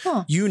gone.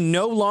 Huh. You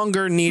no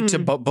longer need to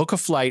book a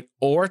flight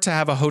or to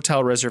have a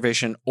hotel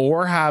reservation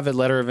or have a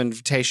letter of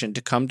invitation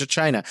to come to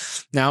China.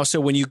 Now, so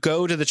when you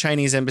go to the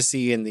Chinese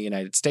embassy in the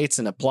United States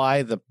and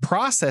apply, the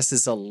process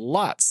is a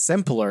lot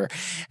simpler.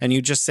 And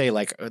you just say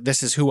like,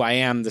 this is who I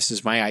am. This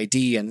is my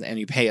ID. And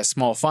you pay a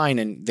small fine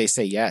and they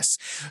say yes.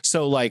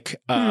 So like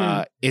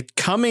it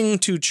coming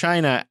to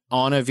China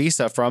on a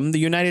visa from the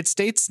United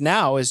States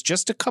now is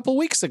just a couple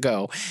weeks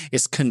ago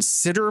is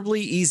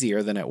considerably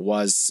easier than it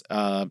was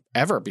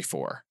ever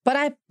before.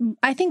 But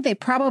I think they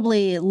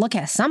probably look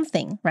at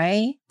something,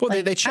 right? Well,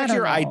 like, they check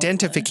your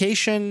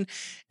identification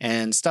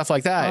and stuff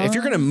like that. If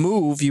you're going to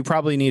move, you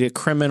probably need a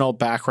criminal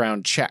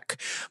background check.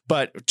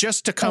 But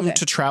just to come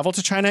to travel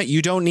to China,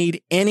 you don't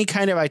need any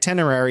kind of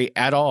itinerary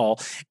at all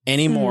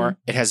anymore.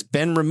 It has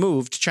been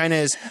removed. China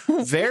is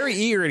very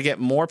eager to get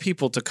more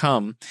people to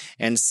come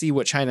and see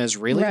what China is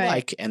really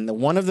like. And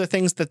one of the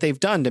things that they've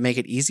done to make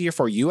it easier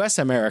for U.S.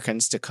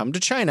 Americans to come to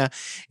China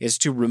is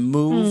to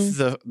remove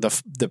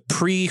the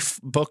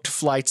pre-booked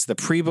flights, the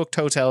pre-booked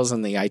hotels,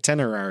 and the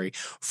itinerary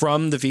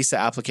from the visa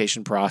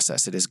application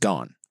process. It is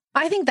gone.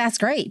 I think that's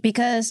great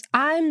because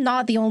I'm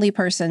not the only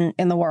person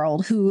in the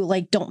world who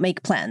like don't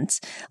make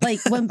plans. Like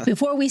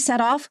before we set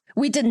off,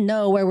 we didn't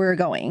know where we were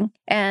going.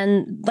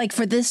 And like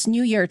for this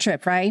New Year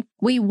trip, right?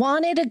 We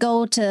wanted to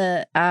go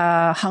to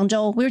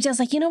Hangzhou. We were just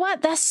like, you know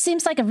what? That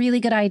seems like a really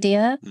good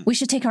idea. We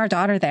should take our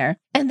daughter there.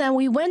 And then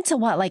we went to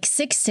like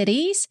 6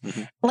 cities.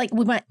 Like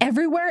we went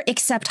everywhere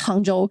except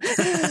Hangzhou.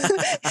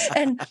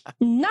 And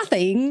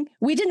nothing.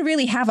 We didn't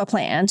really have a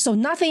plan. So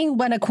nothing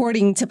went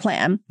according to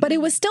plan, but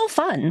it was still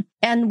fun.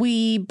 And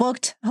we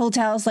booked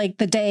hotels like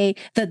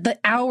the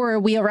hour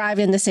we arrived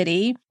in the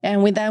city,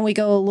 and then we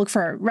go look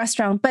for a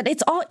restaurant. But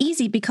it's all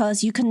easy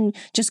because you can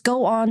just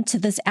go on to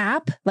this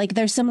app. Like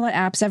there's similar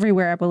apps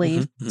everywhere, I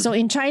believe. So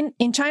in China,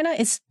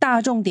 it's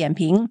大众点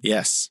评.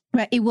 Yes.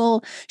 Right. It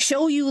will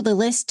show you the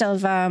list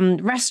of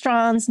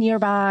restaurants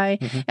nearby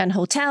and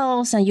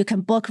hotels, and you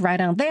can book right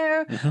on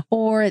there.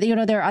 Or,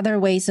 there are other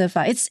ways of,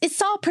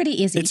 it's all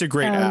pretty easy. It's a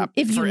great app.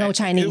 If you know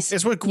Chinese.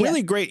 It's what's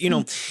really great.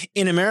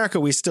 In America,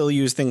 we still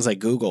use things like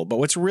Google, but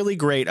what's really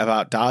great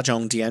about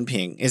Dazhong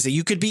Dianping is that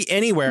you could be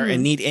anywhere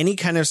and need any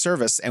kind of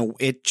service, and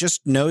it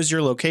just knows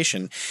your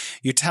location.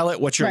 You tell it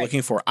what you're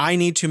looking for. I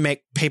need to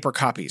make paper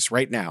copies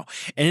right now,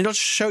 and it'll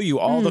show you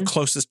all the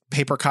closest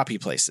paper copy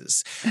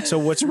places. So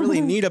what's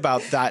really neat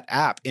about that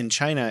app in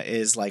China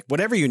is like,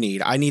 whatever you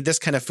need, I need this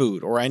kind of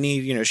food, or I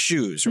need,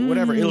 shoes or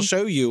whatever. It'll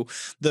show you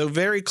the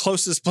very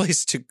closest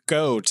place to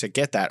go to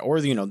get that,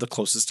 or, the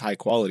closest high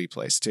quality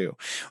place too.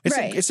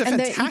 It's a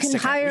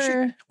fantastic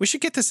app. We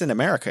should get this in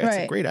America. It's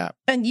a great app.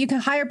 And you can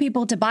hire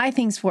people to buy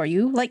things for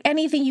you, like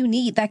anything you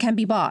need that can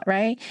be bought,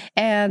 right?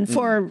 And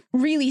for a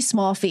really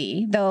small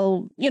fee,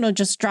 they'll,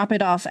 just drop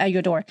it off at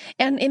your door.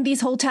 And in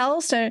these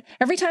hotels,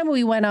 every time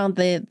we went on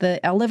the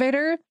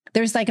elevator,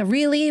 there's like a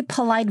really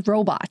polite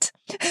robot.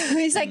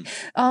 He's like,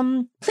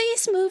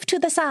 please move to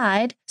the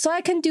side so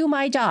I can do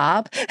my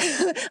job.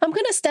 I'm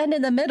going to stand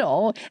in the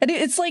middle. And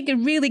it's like a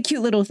really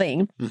cute little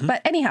thing.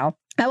 But anyhow,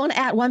 I want to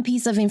add one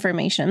piece of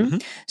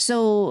information.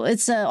 So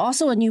it's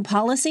also a new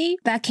policy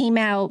that came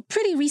out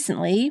pretty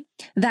recently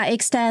that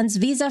extends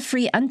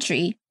visa-free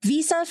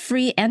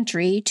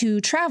entry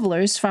to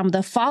travelers from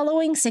the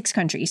following 6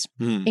 countries,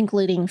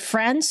 including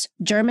France,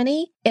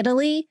 Germany,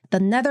 Italy, the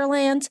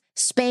Netherlands,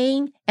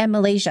 Spain, and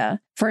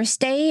Malaysia, for a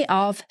stay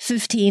of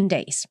 15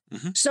 days.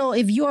 So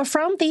if you are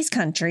from these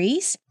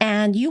countries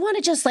and you want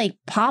to just like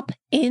pop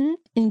in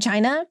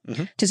China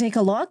to take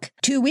a look,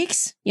 2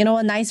 weeks,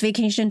 a nice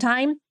vacation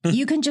time,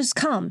 you can just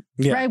come,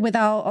 right?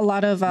 Without a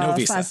lot of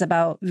fuss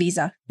about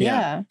visa.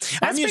 Yeah.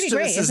 I'm used to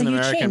this as an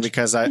American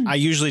because I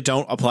usually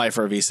don't apply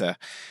for a visa.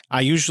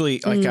 I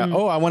usually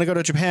I want to go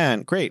to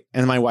Japan. Great.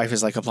 And my wife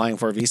is like applying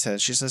for a visa.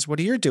 She says, what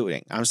are you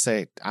doing? I'm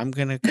saying, I'm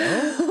going to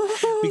go.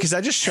 Because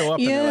I just show up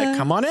and they're like,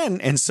 come on in.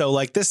 And so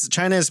like this,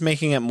 China is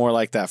making it more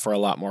like that for a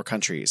lot more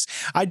countries.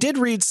 I did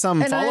read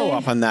some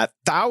follow-up on that.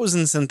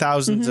 Thousands and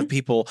thousands of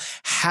people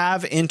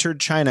have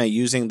entered China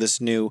using this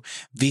new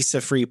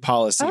visa-free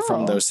policy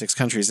from those 6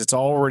 countries. It's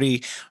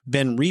already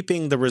been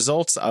reaping the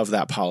results of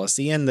that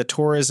policy. And the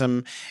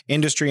tourism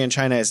industry in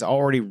China is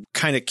already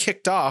kind of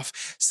kicked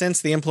off since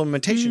the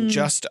implementation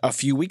just a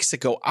few weeks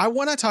ago. I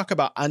want to talk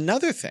about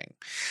another thing.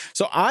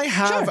 So I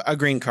have a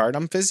green card.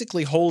 I'm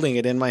physically holding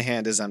it in my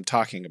hand as I'm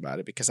talking about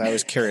it because I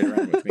always carry it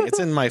around with me. It's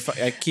in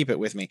I keep it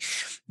with me.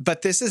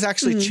 But this is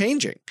actually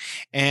changing.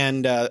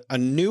 And a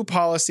new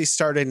policy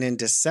started in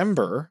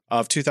December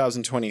of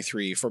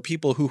 2023 for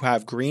people who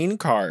have green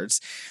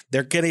cards.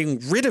 They're getting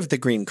rid of the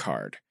green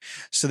card.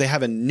 So they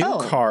have a new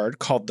card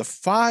called the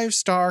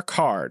 5-star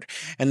card.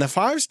 And the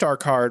 5-star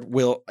card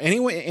will,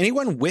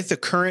 anyone with a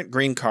current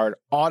green card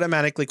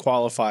automatically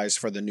qualifies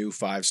for the new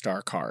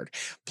 5-star card.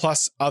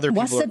 Plus other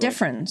people. What's the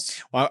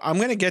difference? Well, I'm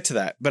going to get to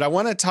that. But I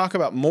want to talk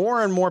about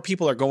more and more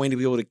people are going to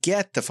be able to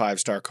get the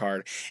 5-star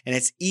card. And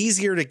it's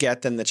easier to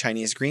get than the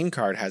Chinese green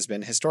card has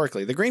been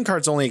historically. The green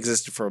card's only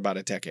existed for about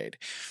a decade.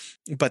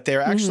 But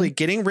they're actually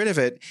getting rid of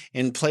it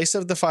in place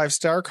of the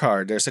 5-star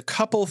card. There's a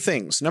couple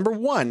things. Number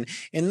one,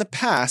 in the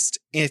past,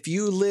 if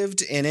you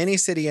lived in any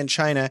city in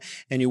China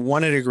and you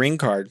wanted a green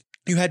card,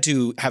 you had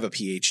to have a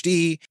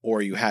PhD,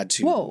 or you had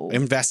to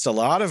invest a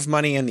lot of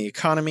money in the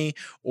economy,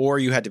 or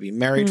you had to be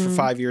married for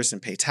 5 years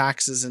and pay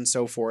taxes and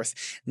so forth.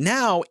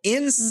 Now,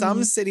 in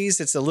some cities,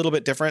 it's a little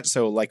bit different.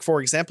 So like,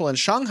 for example, in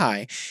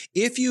Shanghai,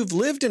 if you've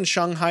lived in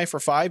Shanghai for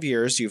 5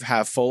 years, you've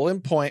had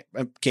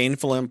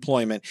gainful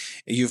employment,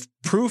 you've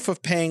proof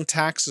of paying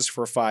taxes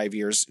for 5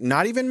 years,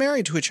 not even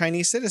married to a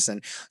Chinese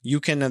citizen, you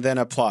can then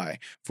apply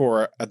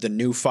for the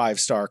new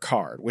 5-star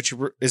card, which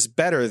is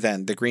better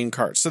than the green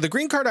card. So the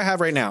green card I have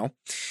right now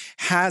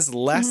has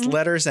less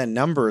letters and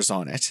numbers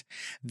on it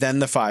than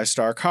the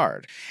 5-star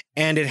card.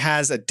 And it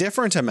has a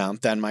different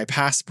amount than my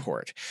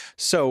passport.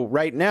 So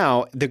right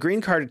now, the green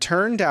card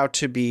turned out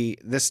to be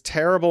this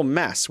terrible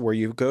mess where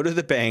you go to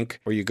the bank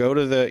or you go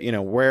to the,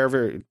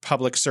 wherever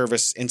public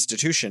service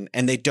institution,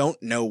 and they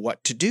don't know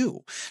what to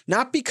do.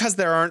 Not because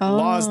there aren't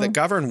laws that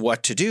govern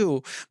what to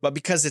do, but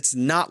because it's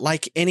not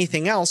like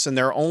anything else. And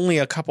there are only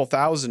a couple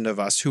thousand of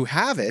us who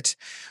have it.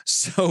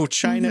 So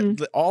China,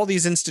 all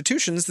these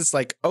institutions, it's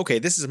like, okay,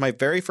 this is my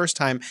very first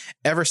time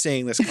ever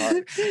seeing this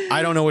card.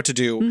 I don't know what to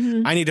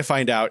do. I need to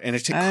find out. And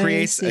it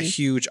creates a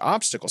huge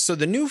obstacle. So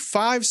the new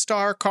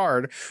 5-star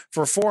card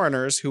for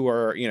foreigners who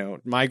are,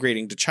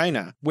 migrating to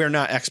China, we're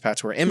not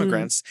expats, we're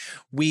immigrants.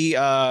 We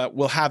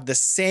will have the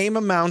same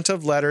amount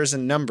of letters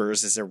and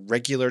numbers as a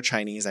regular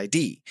Chinese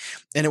ID.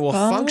 And it will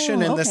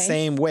function in the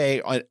same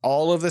way at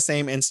all of the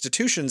same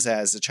institutions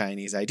as a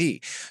Chinese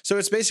ID. So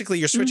it's basically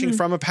you're switching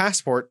from a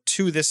passport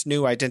to this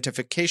new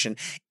identification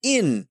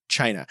in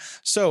China.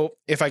 So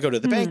if I go to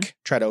the bank,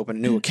 try to open a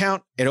new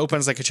account, it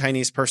opens like a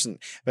Chinese person.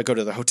 If I go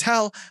to the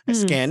hotel, I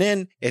scan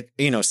in, it,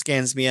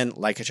 scans me in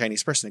like a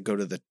Chinese person. I go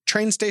to the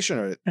train station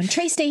or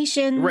train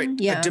station. Right.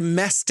 Yeah. A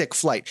domestic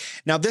flight.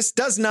 Now, this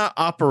does not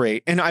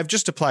operate, and I've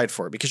just applied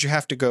for it because you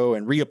have to go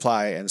and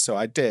reapply. And so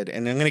I did.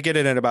 And I'm going to get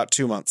it in about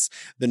 2 months,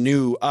 the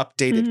new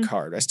updated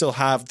card. I still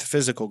have the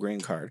physical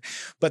green card.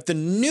 But the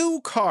new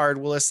card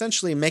will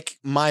essentially make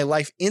my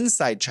life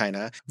inside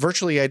China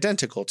virtually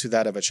identical to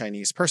that of a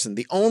Chinese person.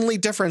 The only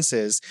difference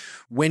is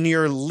when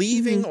you're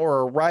leaving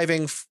or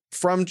arriving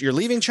you're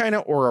leaving China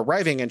or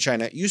arriving in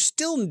China, you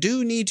still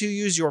do need to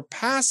use your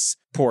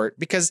passport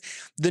because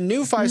the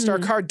new 5-star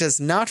card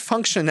does not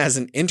function as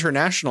an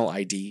international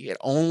ID. It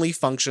only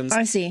functions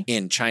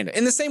in China.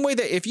 In the same way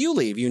that if you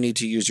leave, you need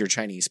to use your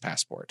Chinese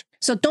passport.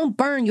 So don't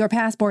burn your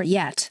passport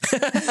yet.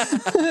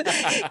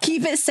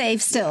 Keep it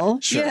safe still.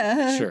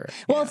 Sure.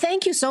 Well,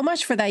 thank you so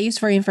much for that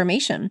useful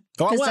information.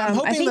 Well, I'm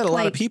hoping that a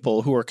lot of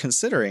people who are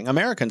considering,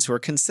 Americans who are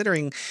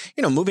considering,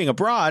 moving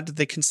abroad,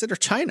 they consider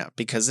China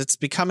because it's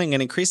becoming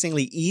an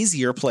increasingly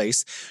easier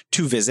place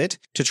to visit,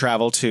 to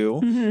travel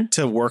to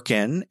work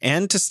in,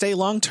 and to stay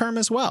long-term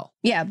as well.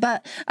 Yeah,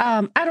 but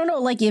I don't know,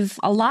 like if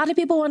a lot of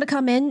people want to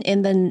come in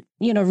the,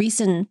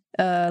 recent,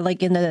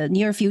 like in the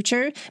near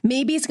future,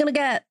 maybe it's going to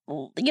get,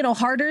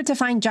 harder to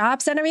find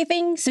jobs and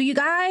everything. So you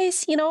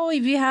guys,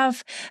 if you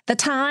have the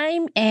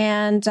time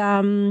and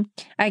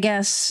I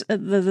guess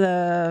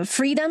the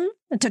freedom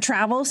to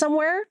travel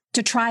somewhere,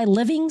 to try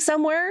living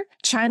somewhere,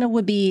 China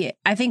would be,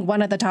 I think,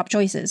 one of the top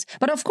choices.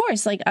 But of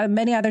course, like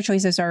many other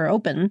choices are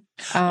open.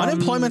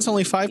 Unemployment's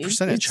only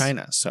 5% in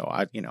China. So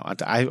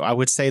I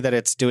would say that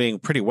it's doing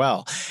pretty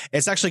well.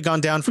 It's actually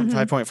gone down from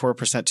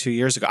 5.4% 2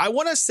 years ago. I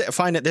want to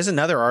find it. There's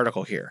another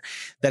article here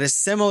that is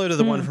similar to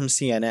the one from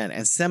CNN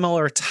and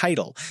similar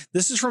title.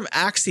 This is from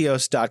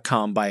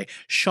Axios.com by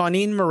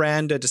Shawneen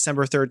Miranda,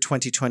 December 3rd,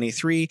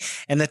 2023.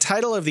 And the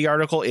title of the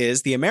article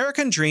is "The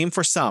American Dream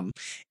for Some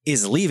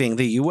is Leaving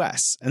the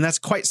U.S." And that's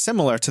quite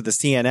similar to the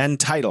CNN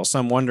title. So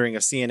I'm wondering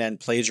if CNN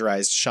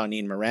plagiarized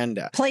Shawneen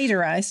Miranda.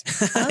 Plagiarized?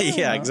 Oh,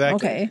 yeah,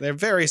 exactly. Okay. They're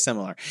very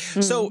similar.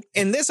 So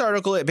in this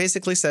article, it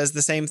basically says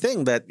the same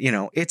thing, that,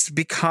 it's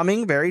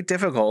becoming very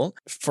difficult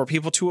for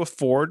people to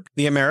afford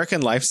the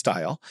American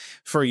lifestyle.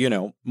 For,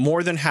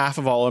 more than half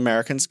of all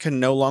Americans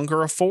can no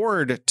longer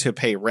afford to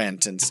pay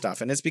rent and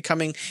stuff. And it's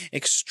becoming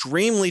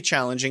extremely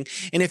challenging.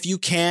 And if you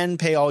can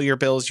pay all your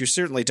bills, you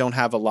certainly don't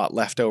have a lot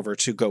left over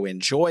to go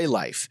enjoy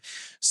life.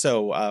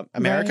 So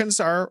Americans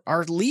are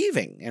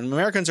leaving, and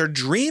Americans are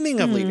dreaming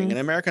of leaving, and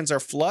Americans are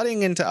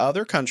flooding into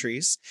other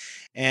countries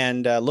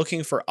and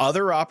looking for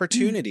other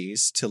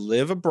opportunities to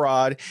live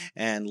abroad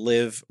and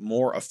live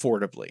more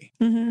affordably.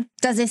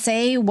 Does it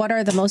say what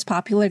are the most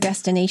popular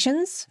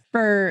destinations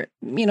for,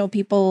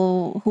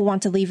 people who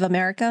want to leave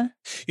America?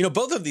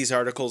 Both of these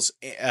articles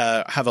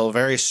have a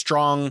very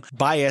strong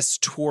bias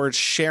towards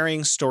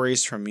sharing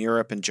stories from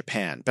Europe and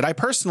Japan. But I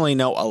personally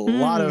know a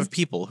lot of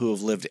people who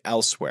have lived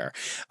elsewhere.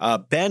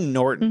 Ben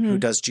Norton, who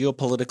does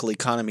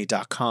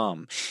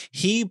geopoliticaleconomy.com,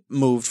 he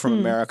moved from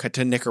America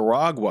to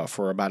Nicaragua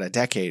for about a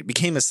decade,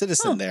 became a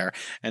citizen there,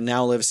 and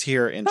now lives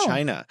here in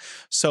China.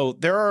 So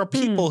there are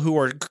people who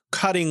are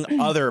cutting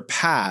other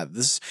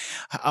paths.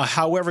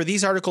 However,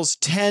 these articles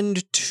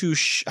tend to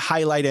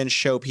highlight and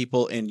show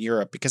people in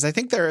Europe, because I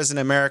think there is an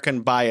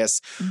American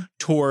bias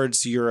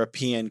towards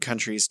European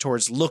countries,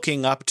 towards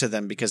looking up to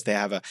them because they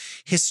have a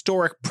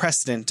historic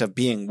precedent of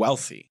being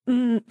wealthy.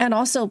 And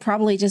also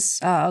probably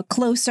just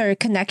closer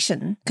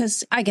connection,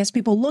 because I guess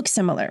people look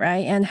similar,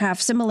 right? And have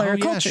similar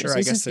cultures. Sure.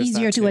 It's just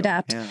easier to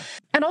adapt. Yeah.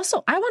 And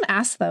also, I want to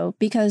ask, though,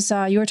 because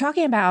you were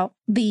talking about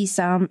these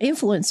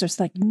influencers,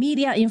 like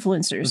media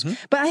influencers,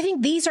 but I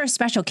think these are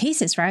special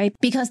cases, right?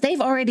 Because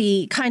they've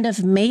already kind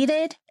of made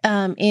it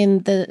in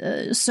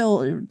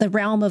the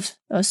realm of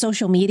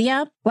social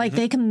media, like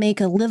they can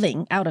make a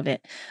living out of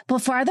it. But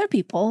for other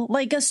people,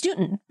 like a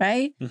student,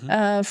 right,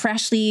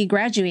 freshly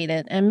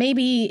graduated, and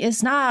maybe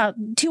is not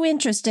too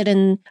interested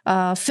in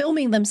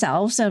filming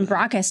themselves and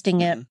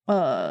broadcasting it,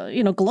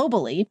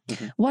 globally.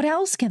 What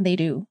else can they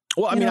do?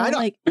 Well, I mean,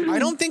 I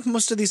don't think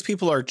most of these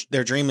people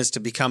their dream is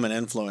to become an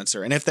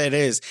influencer. And if that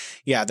is,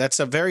 that's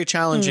a very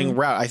challenging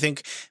route. I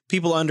think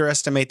people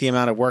underestimate the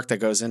amount of work that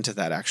goes into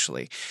that,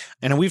 actually.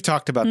 And we've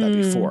talked about that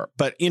before.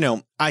 But,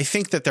 I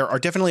think that there are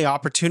definitely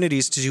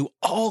opportunities to do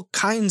all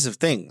kinds of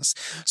things.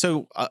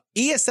 So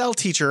ESL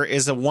teacher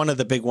is one of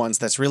the big ones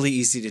that's really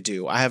easy to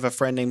do. I have a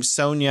friend named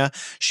Sonia.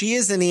 She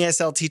is an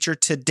ESL teacher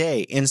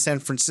today in San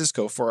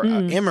Francisco for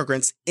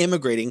immigrants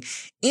immigrating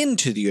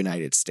into the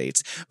United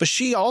States. But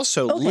she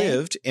also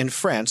lived in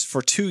France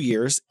for 2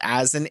 years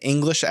as an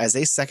English as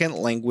a second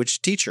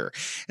language teacher.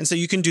 And so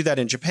you can do that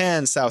in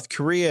Japan, South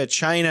Korea,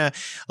 China,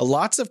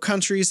 lots of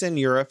countries in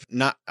Europe,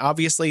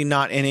 obviously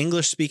not in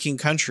English speaking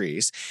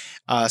countries.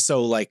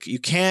 So like you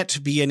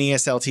can't be an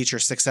ESL teacher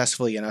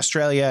successfully in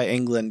Australia,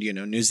 England,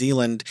 New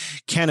Zealand,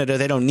 Canada.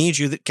 They don't need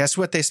you. Guess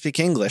what? They speak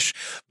English.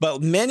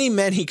 But many,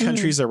 many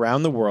countries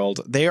around the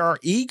world, they are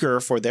eager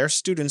for their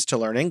students to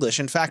learn English.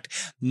 In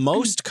fact,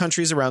 most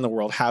countries around the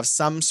world have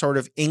some sort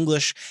of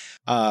English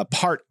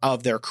part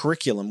of their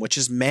curriculum, which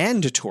is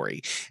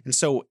mandatory. And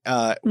so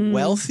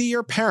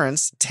wealthier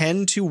parents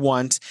tend to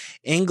want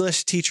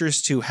English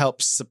teachers to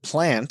help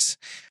supplant,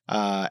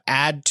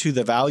 add to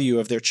the value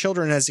of their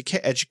children as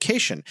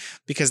education,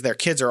 because their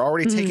kids are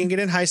already taking it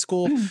in high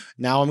school.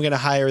 Now I'm going to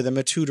hire them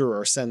a tutor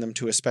or send them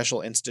to a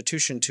special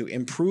institution to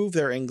improve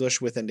their English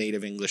with a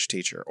native English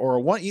teacher,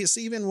 or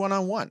even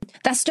one-on-one.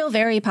 That's still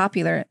very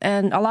popular.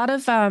 And a lot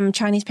of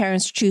Chinese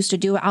parents choose to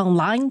do it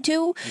online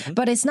too,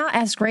 but it's not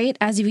as great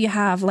as if you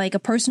have like a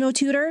personal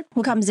tutor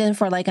who comes in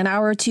for like an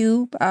hour or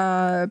two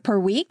per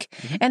week,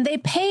 and they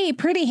pay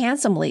pretty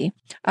handsomely.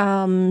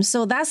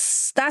 So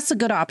that's a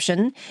good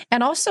option.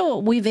 And also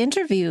we've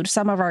interviewed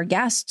some of our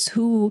guests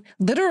who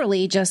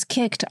literally just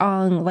kicked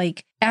on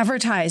like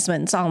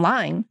advertisements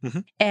online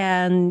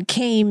and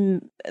came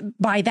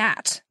by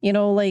that,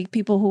 like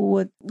people who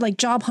would like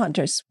job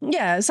hunters.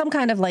 Yeah, some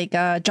kind of like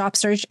a job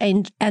search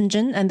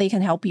engine, and they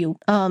can help you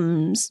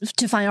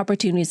to find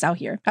opportunities out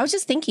here. I was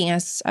just thinking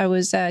as I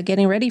was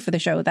getting ready for the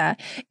show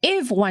that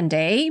if one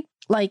day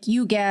like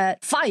you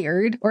get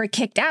fired or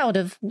kicked out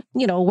of,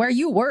 where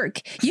you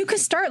work, you could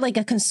start like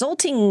a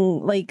consulting,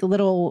 like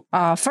little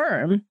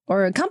firm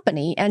or a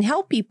company and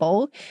help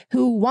people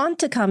who want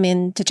to come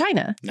into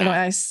China,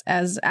 as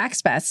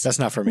expats. That's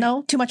not for me.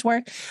 No, too much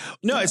work.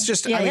 No, it's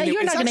just,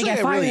 you're not going to get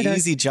a fired. Really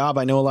easy job.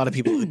 I know a lot of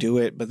people who do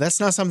it, but that's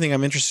not something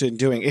I'm interested in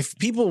doing. If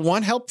people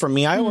want help from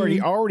me, I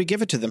already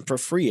give it to them for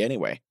free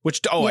anyway,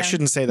 I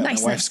shouldn't say that. My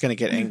wife's going to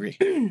get angry.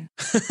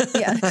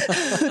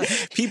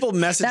 People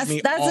message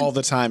me all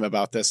the time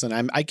about this,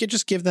 and I could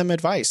just give them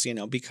advice,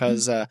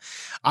 because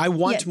I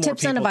want more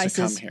people to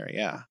come here.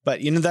 Yeah,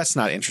 but that's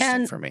not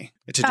interesting for me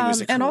to do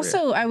as a career. And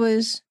also, I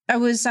was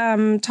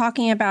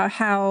talking about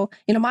how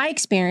my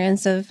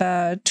experience of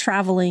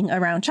traveling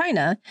around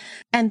China,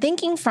 and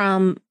thinking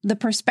from the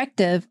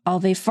perspective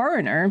of a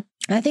foreigner.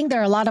 I think there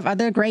are a lot of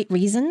other great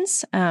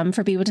reasons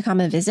for people to come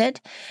and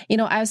visit.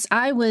 As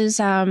I was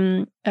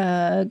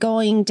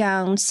going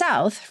down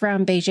south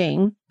from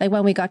Beijing, like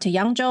when we got to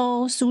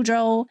Yangzhou,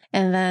 Suzhou,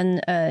 and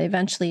then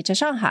eventually to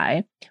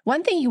Shanghai,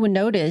 one thing you would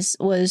notice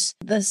was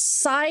the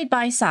side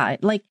by side,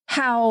 like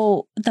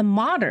how the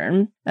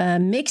modern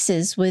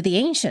mixes with the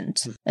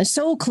ancient and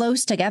so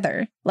close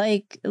together.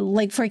 Like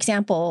for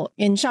example,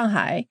 in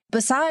Shanghai,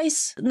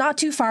 besides not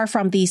too far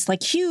from these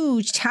like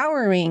huge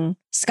towering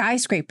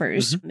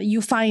skyscrapers,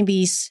 you find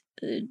these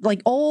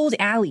like old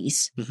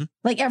alleys.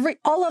 Like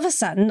all of a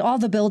sudden, all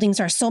the buildings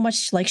are so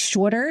much like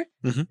shorter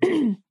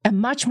and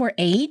much more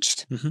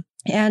aged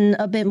and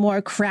a bit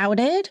more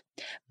crowded.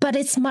 But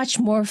it's much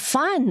more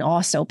fun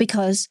also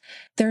because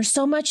there's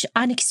so much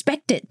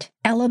unexpected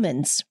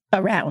elements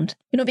around,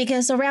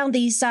 because around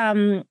these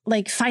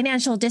like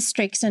financial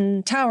districts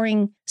and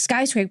towering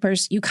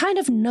skyscrapers, you kind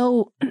of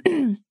know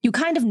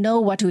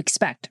what to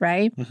expect,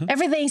 right?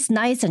 Everything's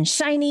nice and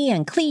shiny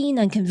and clean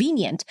and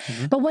convenient.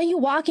 But when you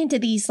walk into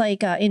these,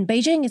 like in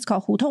Beijing, it's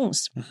called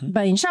hutongs,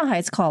 but in Shanghai,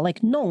 it's called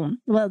like nong.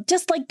 Well,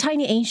 just like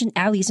tiny ancient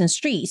alleys and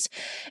streets,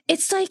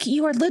 it's like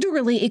you are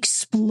literally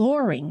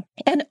exploring.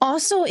 And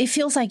also it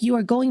feels like you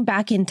are going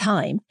back in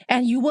time,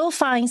 and you will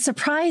find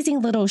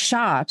surprising little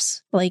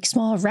shops, like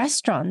small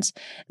restaurants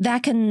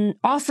that can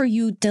offer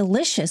you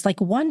delicious, like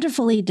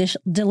wonderfully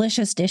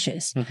delicious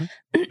dishes.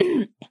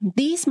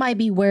 These might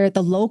be where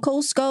the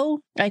locals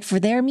go, like for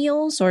their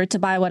meals or to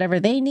buy whatever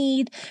they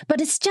need.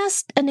 But it's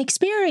just an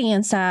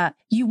experience that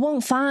you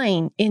won't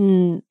find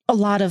in a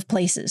lot of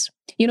places.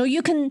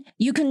 You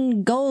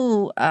can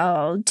go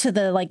to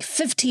the like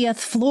 50th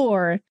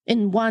floor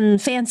in one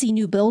fancy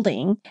new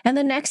building, and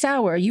the next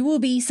hour you will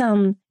be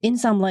in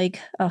some like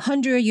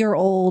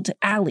 100-year-old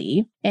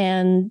alley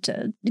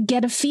and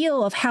get a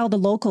feel of how the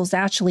locals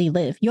actually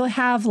live. You'll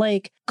have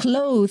like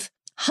clothes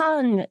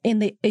hung in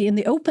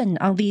the open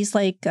on these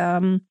like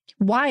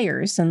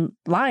wires and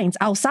lines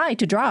outside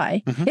to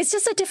dry. It's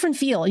just a different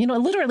feel.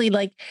 Literally,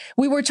 like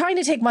we were trying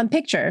to take one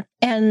picture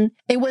and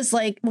it was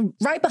like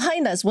right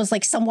behind us was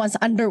like someone's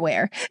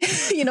underwear,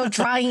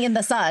 drying in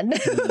the sun,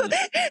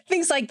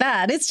 things like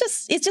that. It's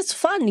just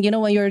fun,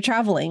 when you're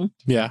traveling.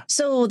 Yeah.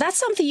 So that's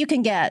something you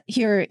can get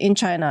here in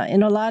China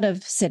in a lot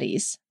of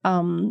cities.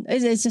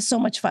 It's just so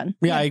much fun.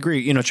 Yeah, I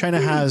agree.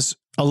 China has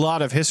a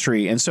lot of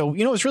history. And so,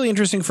 what's really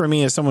interesting for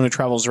me as someone who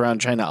travels around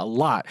China a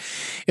lot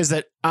is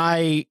that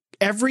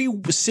every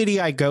city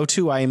I go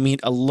to, I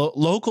meet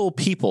local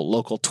people,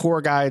 local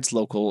tour guides,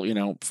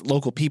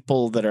 local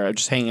people that are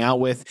just hanging out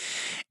with.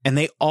 And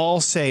they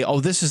all say, oh,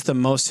 this is the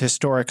most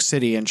historic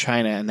city in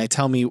China. And they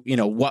tell me,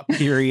 what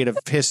period of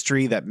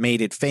history that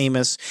made it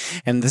famous.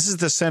 And this is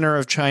the center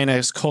of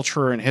China's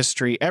culture and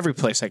history every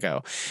place I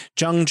go.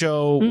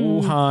 Zhengzhou,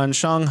 Wuhan,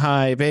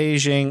 Shanghai,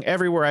 Beijing,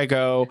 everywhere I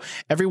go,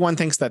 everyone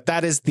thinks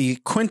that is the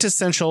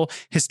quintessential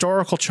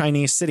historical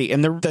Chinese city.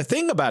 And the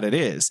thing about it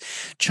is,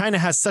 China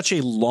has such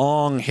a long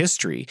long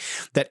history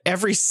that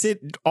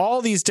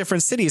all these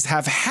different cities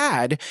have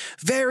had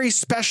very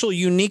special,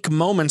 unique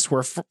moments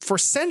where for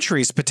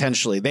centuries,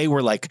 potentially, they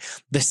were like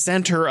the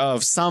center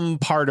of some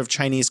part of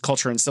Chinese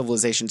culture and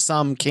civilization,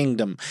 some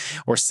kingdom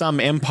or some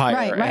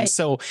empire. Right. And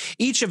so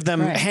each of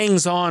them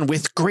hangs on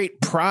with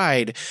great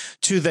pride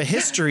to the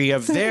history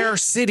of their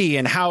city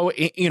and how,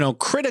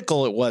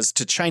 critical it was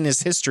to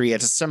China's history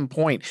at some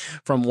point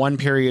from one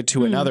period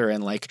to another.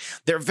 And like,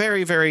 they're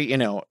very, very,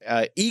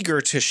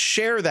 eager to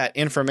share that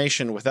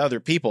information with other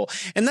people.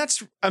 And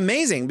that's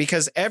amazing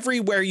because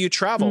everywhere you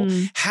travel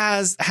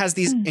has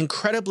these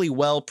incredibly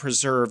well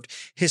preserved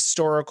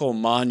historical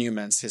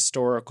monuments,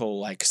 historical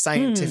like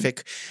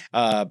scientific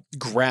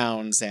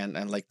grounds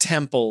and like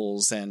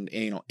temples and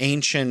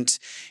ancient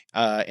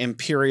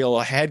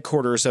imperial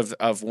headquarters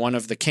of one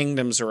of the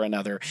kingdoms or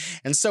another.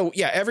 And so,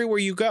 everywhere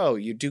you go,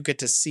 you do get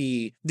to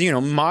see,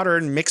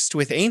 modern mixed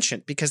with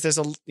ancient because there's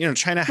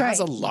China has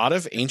a lot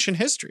of ancient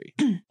history.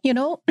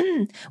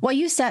 What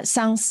you said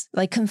sounds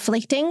like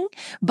conflicting,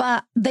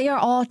 but they are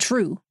all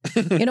true.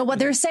 What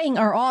they're saying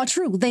are all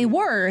true. They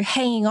are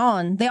hanging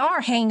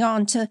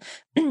on to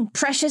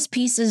precious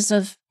pieces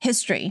of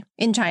history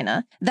in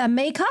China that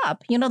make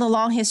up, the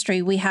long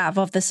history we have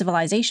of the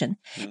civilization.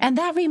 And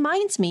that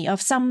reminds me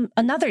of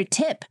another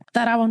tip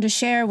that I want to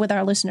share with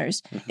our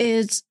listeners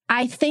is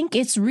I think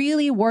it's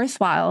really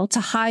worthwhile to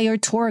hire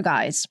tour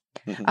guides.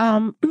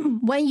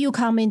 When you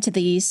come into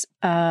these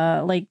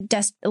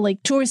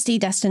touristy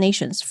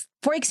destinations.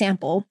 For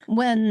example,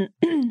 when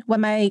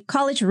my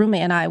college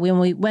roommate and I, when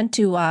we went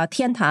to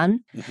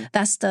Tiantan,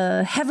 that's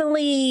the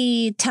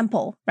heavenly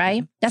temple,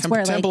 right? That's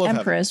where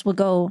emperors will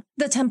go.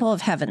 The Temple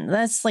of Heaven.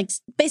 That's like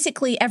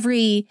basically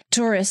every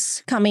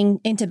tourist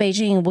coming into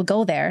Beijing will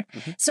go there.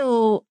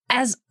 So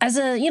as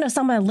a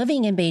someone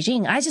living in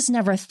Beijing, I just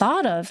never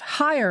thought of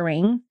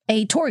hiring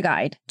a tour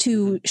guide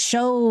to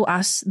show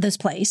us this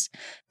place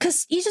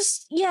because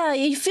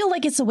you feel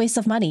like it's a waste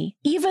of money,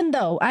 even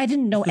though I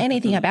didn't know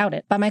anything about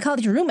it. But my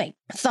college roommate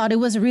thought it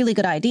was a really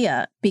good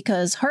idea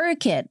because her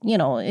kid,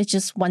 it's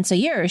just once a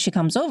year she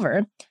comes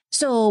over.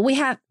 So we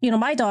have,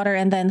 my daughter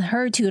and then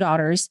her two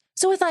daughters.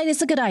 So we thought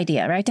it's a good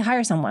idea, right, to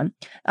hire someone.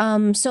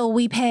 So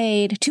we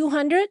paid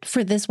 $200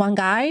 for this one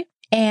guy.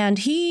 And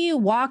he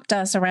walked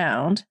us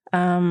around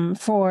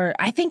for,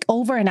 I think,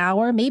 over an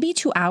hour, maybe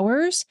 2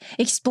 hours,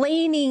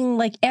 explaining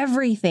like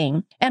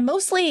everything. And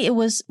mostly it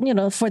was,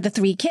 for the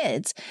three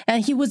kids.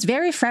 And he was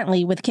very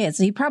friendly with kids.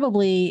 He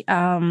probably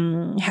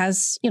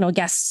has,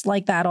 guests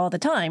like that all the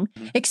time,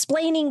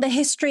 explaining the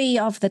history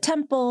of the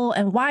temple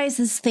and why is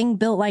this thing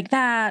built like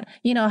that,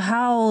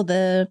 how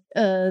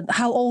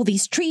old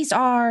these trees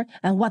are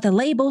and what the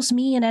labels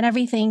mean and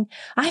everything.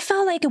 I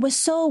felt like it was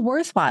so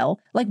worthwhile.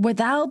 Like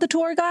without the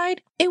tour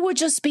guide, it would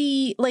just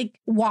be like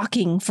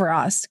walking for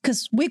us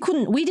because we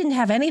didn't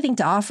have anything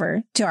to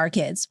offer to our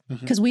kids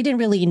because we didn't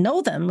really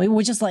know them. We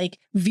were just like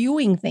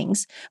viewing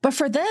things. But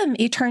for them,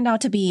 it turned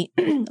out to be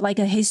like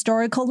a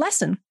historical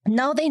lesson.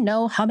 Now they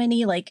know how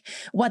many, like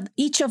what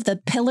each of the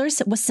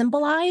pillars was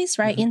symbolized,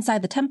 right?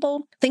 Inside the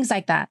temple, things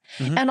like that.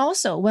 And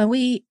also when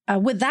we,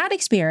 with that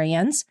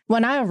experience,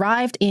 when I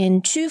arrived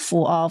in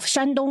Qufu of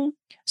Shandong,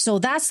 so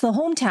that's the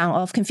hometown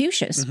of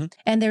Confucius.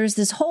 And there's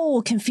this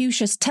whole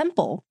Confucius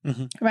temple,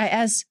 right,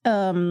 as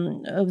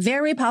a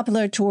very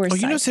popular tourist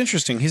site. It's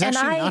interesting. He's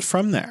actually not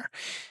from there.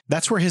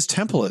 That's where his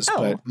temple is.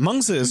 But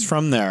Mengzi is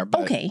from there.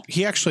 But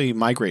he actually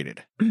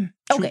migrated.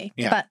 Okay.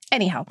 Yeah. But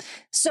anyhow,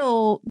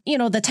 so,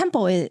 the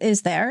temple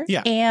is there.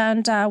 Yeah.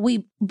 And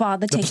we bought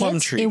the tickets. Plum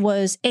tree. It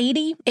was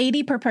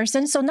 $80 per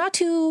person. So not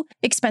too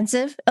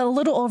expensive, a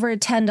little over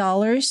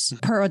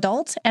 $10 per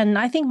adult. And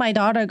I think my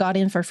daughter got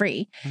in for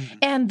free.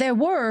 And there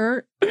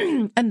were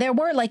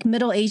like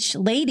middle-aged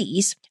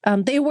ladies.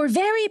 They were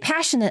very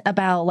passionate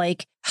about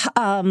like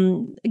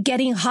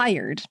getting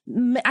hired.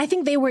 I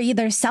think they were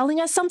either selling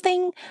us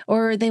something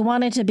or they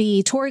wanted to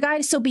be tour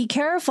guides. So be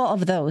careful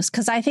of those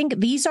because I think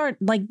these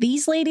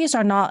ladies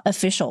are not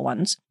official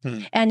ones.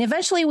 And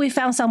eventually we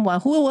found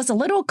someone who was a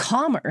little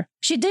calmer.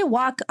 She did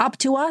walk up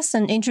to us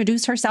and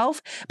introduce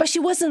herself, but she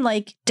wasn't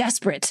like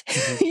desperate.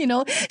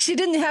 She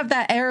didn't have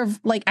that air of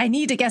like, I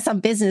need to get some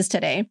business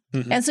today.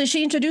 And so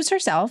she introduced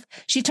herself.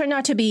 She turned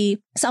out to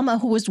be someone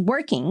who was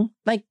working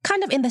like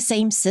kind of in the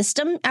same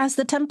system as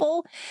the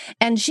temple.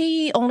 And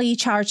she only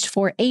charged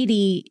for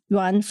 80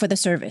 yuan for the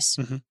service.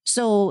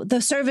 So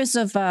the service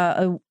of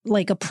a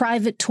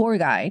private tour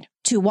guide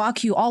to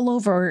walk you all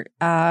over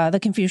the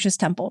Confucius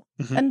temple.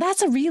 And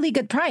that's a really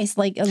good price.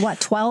 Like what,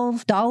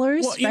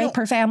 $12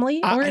 per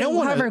family? I don't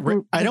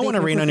want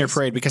to rain on your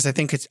parade because I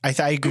think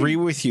I agree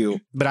with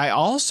you, but I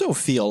also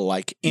feel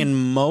like in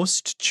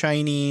most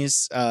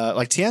Chinese,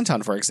 like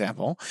Tiantan, for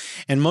example,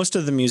 and most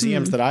of the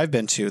museums that I've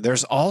been to,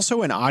 there's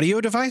also an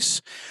audio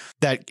device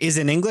that is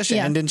in English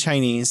and in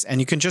Chinese, and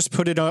you can just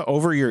put it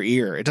over your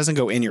ear. It doesn't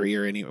go in your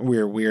ear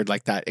anywhere weird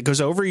like that. It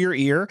goes over your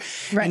ear,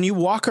 and you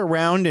walk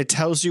around. It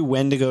tells you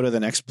when to go to the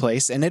next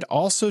place, and it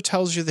also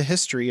tells you the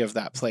history of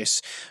that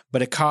place.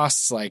 But it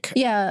costs like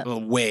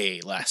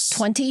way less.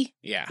 20.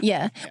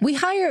 Yeah.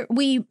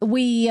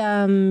 We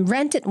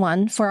rented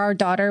one for our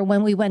daughter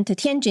when we went to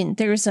Tianjin.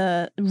 There's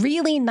a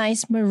really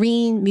nice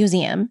marine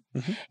museum,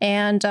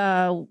 and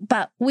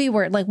but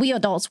we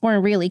adults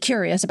weren't really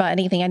curious about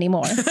anything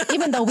anymore,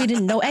 even though we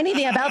didn't know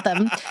anything about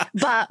them.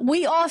 But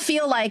we all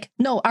feel like,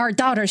 no, our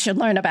daughter should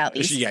learn about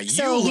these. Yeah,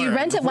 so we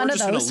rented one of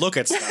those. We're just gonna look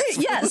at stuff.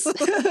 Yes,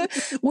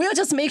 we'll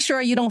just make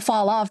sure you don't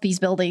fall off these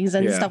buildings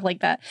and stuff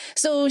like that.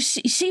 So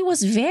she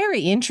was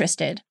very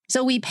interested.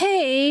 So we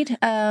paid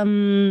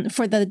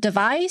for the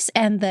device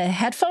and the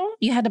headphone.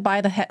 You had to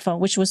buy the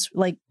headphone, which was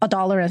like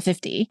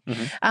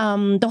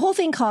 $1.50. The whole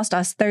thing cost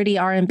us 30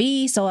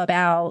 RMB, so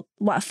about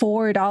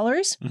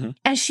 $4.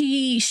 And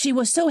she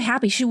was so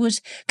happy. She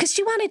was, because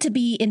she wanted to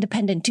be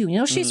independent too. You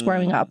know, she's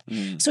growing up.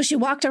 So she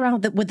walked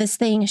around with this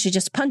thing. She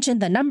just punched in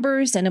the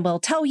numbers, and it will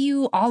tell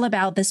you all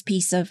about this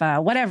piece of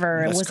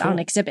whatever was on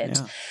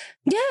exhibit.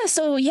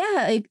 So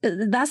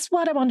that's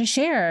what I want to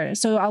share.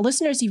 So our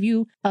listeners, if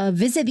you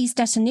visit these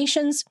destinations,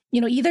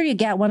 either you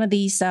get one of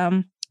these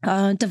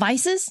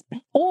devices,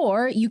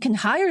 or you can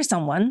hire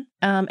someone.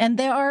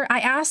 And I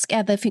asked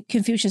at the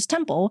Confucius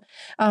Temple,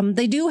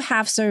 they do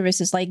have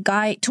services like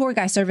tour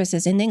guide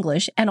services in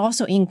English and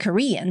also in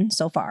Korean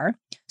so far.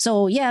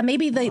 So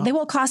maybe they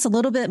will cost a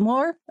little bit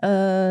more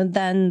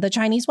than the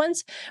Chinese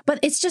ones, but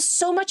it's just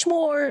so much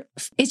more.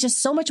 It's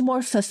just so much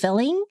more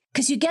fulfilling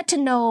because you get to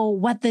know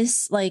what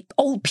this like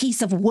old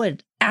piece of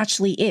wood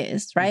actually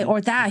is, right? Or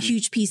that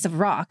huge piece of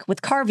rock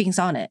with carvings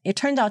on it. It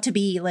turned out to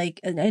be like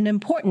an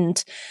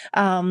important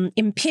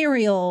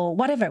imperial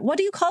whatever. What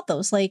do you call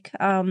those? Like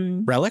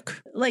relic?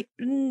 Like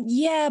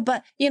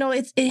but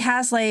it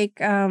has like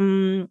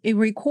it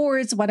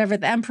records whatever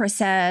the emperor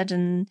said,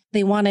 and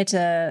they wanted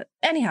to.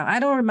 Anyhow, I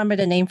don't remember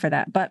the name for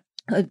that, but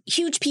a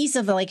huge piece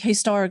of like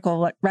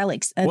historical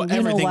relics, and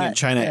everything in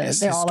China is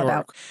they're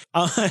historic.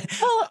 All about.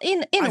 Well,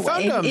 in a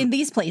way, in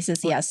these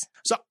places, yes.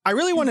 So I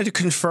really wanted to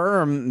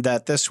confirm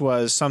that this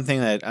was something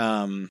that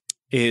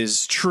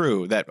is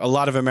true, that a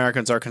lot of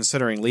Americans are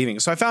considering leaving.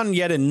 So I found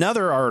yet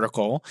another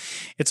article.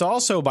 It's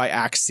also by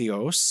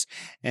Axios,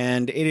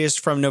 and it is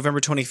from November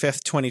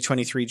 25th,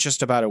 2023,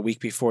 just about a week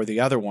before the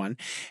other one.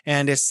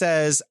 And it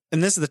says,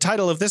 and this is the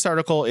title of this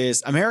article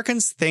is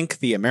Americans Think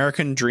the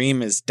American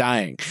Dream is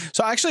Dying.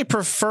 So I actually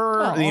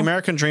prefer the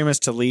American Dream is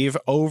to leave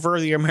over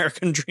the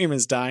American Dream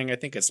is Dying. I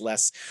think it's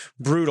less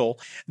brutal.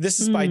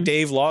 This is by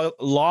Dave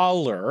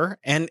Lawler,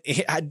 and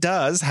it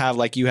does have,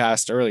 like you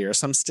asked earlier,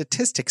 some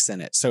statistics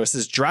in it. So it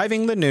says,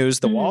 driving the news,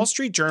 the Wall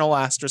Street Journal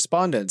asked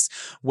respondents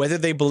whether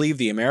they believe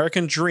the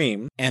American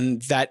dream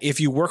and that if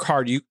you work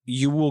hard,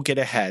 you will get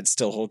ahead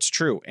still holds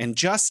true. And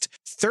just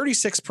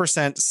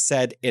 36%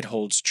 said it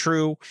holds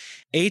true.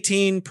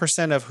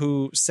 18% of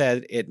who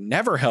said it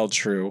never held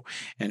true,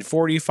 and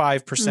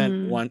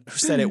 45%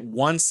 said it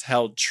once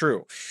held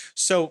true.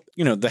 So,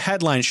 the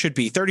headline should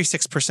be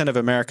 36% of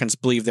Americans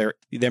believe the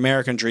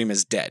American dream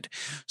is dead.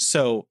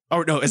 So,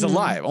 is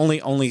alive.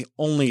 Only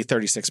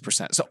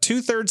 36%. So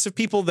 2/3 of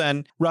people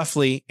then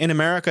roughly in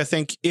America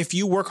think if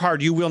you work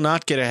hard, you will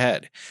not get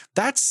ahead.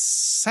 That's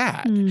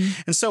sad.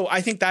 And so I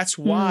think that's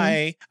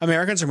why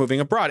Americans are moving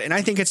abroad. And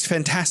I think it's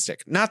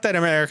fantastic. Not that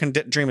American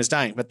dream is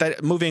dying, but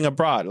that moving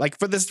abroad, like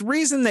for this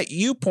reason that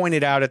you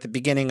pointed out at the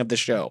beginning of the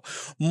show,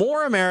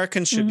 more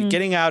Americans should be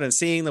getting out and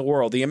seeing the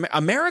world.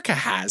 America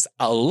has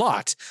a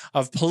lot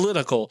of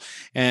political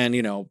and,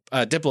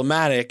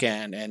 diplomatic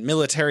and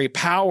military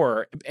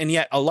power. And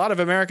yet a lot of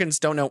Americans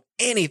don't know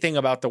anything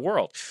about the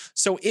world.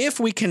 So if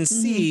we can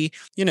see,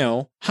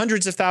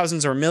 hundreds of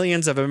thousands or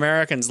millions of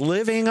Americans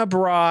living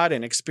abroad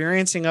and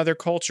experiencing other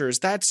cultures,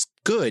 that's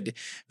good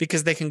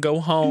because they can go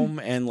home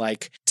and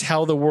like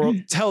tell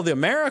the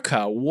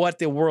America what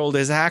the world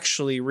is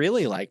actually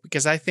really like.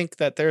 Because I think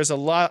that there's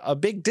a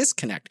big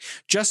disconnect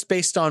just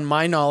based on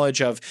my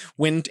knowledge of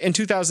when in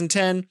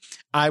 2010,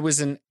 I was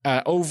an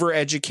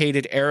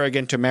overeducated,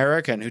 arrogant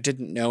American who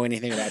didn't know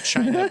anything about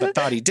China, but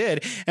thought he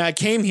did. And I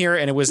came here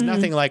and it was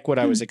nothing like what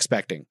I was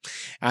expecting.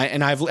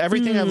 And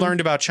everything I've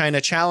learned about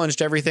China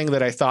challenged everything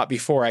that I thought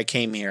before I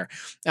came here.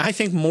 I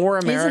think more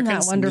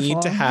Americans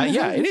need to have,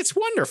 it's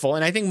wonderful.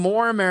 And I think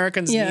more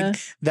Americans need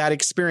that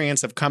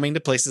experience of coming to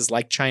places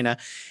like China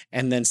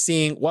and then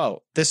seeing,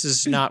 whoa, this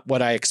is not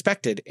what I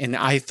expected. And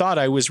I thought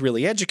I was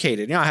really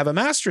educated. I have a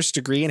master's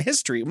degree in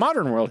history,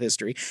 modern world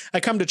history. I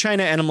come to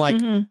China and I'm like,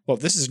 well,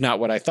 this is not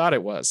what I thought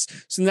it was.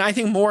 So I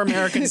think more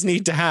Americans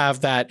need to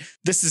have that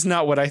this is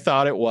not what I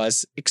thought it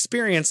was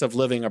experience of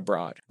living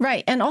abroad.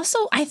 Right. And also,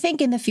 I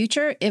think in the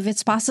future, if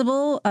it's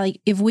possible,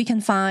 if we can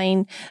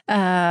find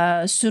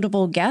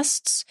suitable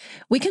guests,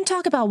 we can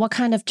talk about what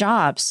kind of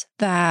jobs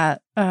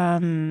that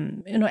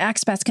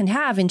expats can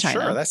have in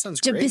China. Sure, that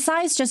sounds great.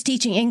 Besides just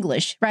teaching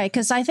English, right?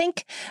 Because I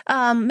think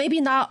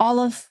maybe not all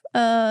of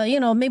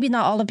maybe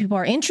not all of people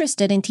are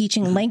interested in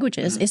teaching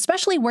languages,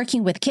 especially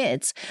working with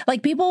kids.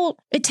 Like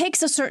it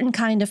takes a certain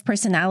kind of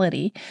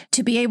personality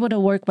to be able to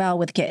work well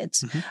with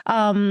kids.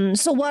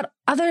 So what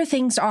other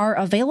things are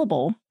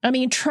available? I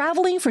mean,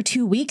 traveling for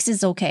 2 weeks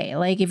is okay.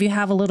 Like if you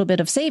have a little bit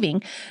of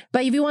saving,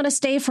 but if you want to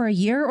stay for a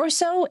year or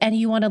so and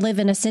you want to live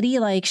in a city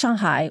like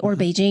Shanghai or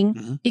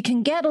Beijing, it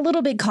can get a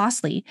little bit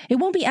costly. It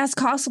won't be as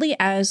costly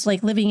as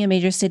like living in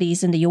major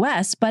cities in the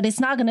US, but it's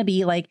not going to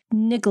be like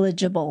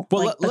negligible.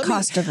 Well, like the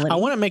cost of living. I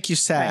want to make you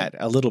sad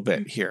a little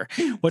bit here.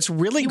 What's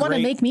really You great, want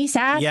to make me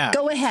sad? Yeah.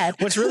 Go ahead.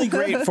 What's really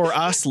great for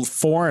us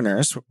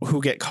foreigners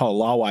who get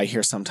called Lawai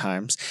here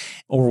sometimes,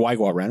 or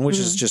Waiguaren, which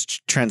is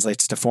just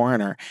translates to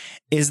foreigner,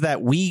 is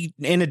that we,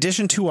 in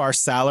addition to our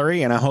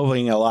salary, and I'm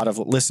hoping a lot of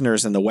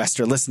listeners in the West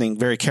are listening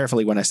very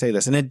carefully when I say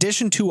this, in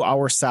addition to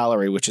our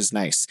salary, which is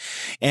nice,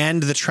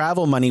 and the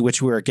travel money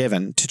which we are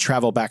given to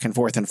travel back and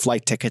forth and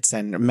flight tickets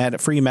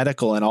and free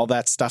medical and all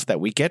that stuff that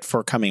we get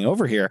for coming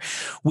over here,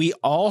 we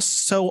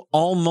also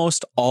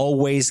almost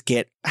always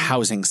get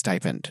housing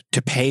stipend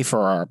to pay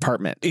for our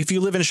apartment. If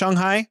you live in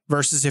Shanghai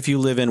versus if you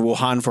live in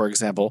Wuhan, for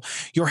example,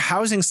 your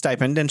housing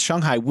stipend in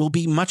Shanghai will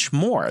be much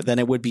more than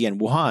it would be in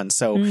Wuhan.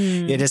 So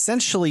it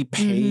essentially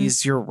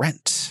pays your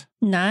rent.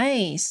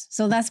 Nice.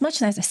 So that's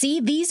much nicer. See,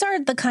 these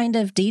are the kind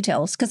of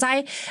details, because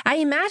I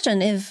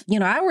imagine if,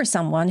 I were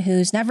someone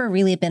who's never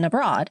really been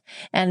abroad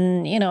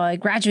and, I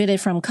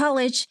graduated from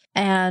college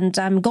and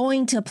I'm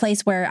going to a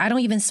place where I don't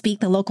even speak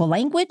the local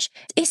language,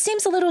 it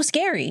seems a little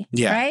scary,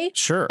 right?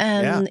 Sure.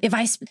 And if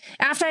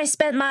after I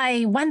spent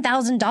my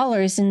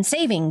 $1,000 in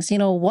savings,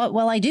 what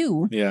will I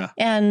do? Yeah.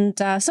 And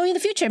so in the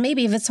future,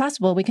 maybe if it's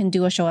possible, we can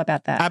do a show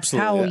about that.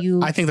 Absolutely. How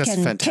you I think that's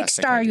can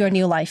fantastic kickstart your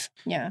new life.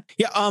 Yeah.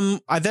 Yeah.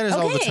 That is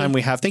all the time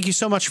we have. Thank you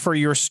so much for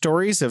your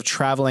stories of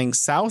traveling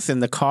south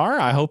in the car.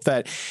 I hope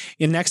that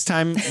next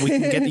time we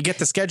can get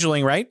the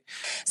scheduling right.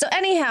 So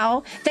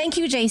anyhow, thank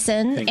you,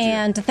 Jason.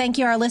 Thank you. Thank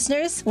you, our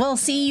listeners. We'll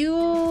see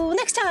you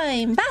next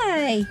time.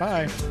 Bye.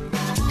 Bye.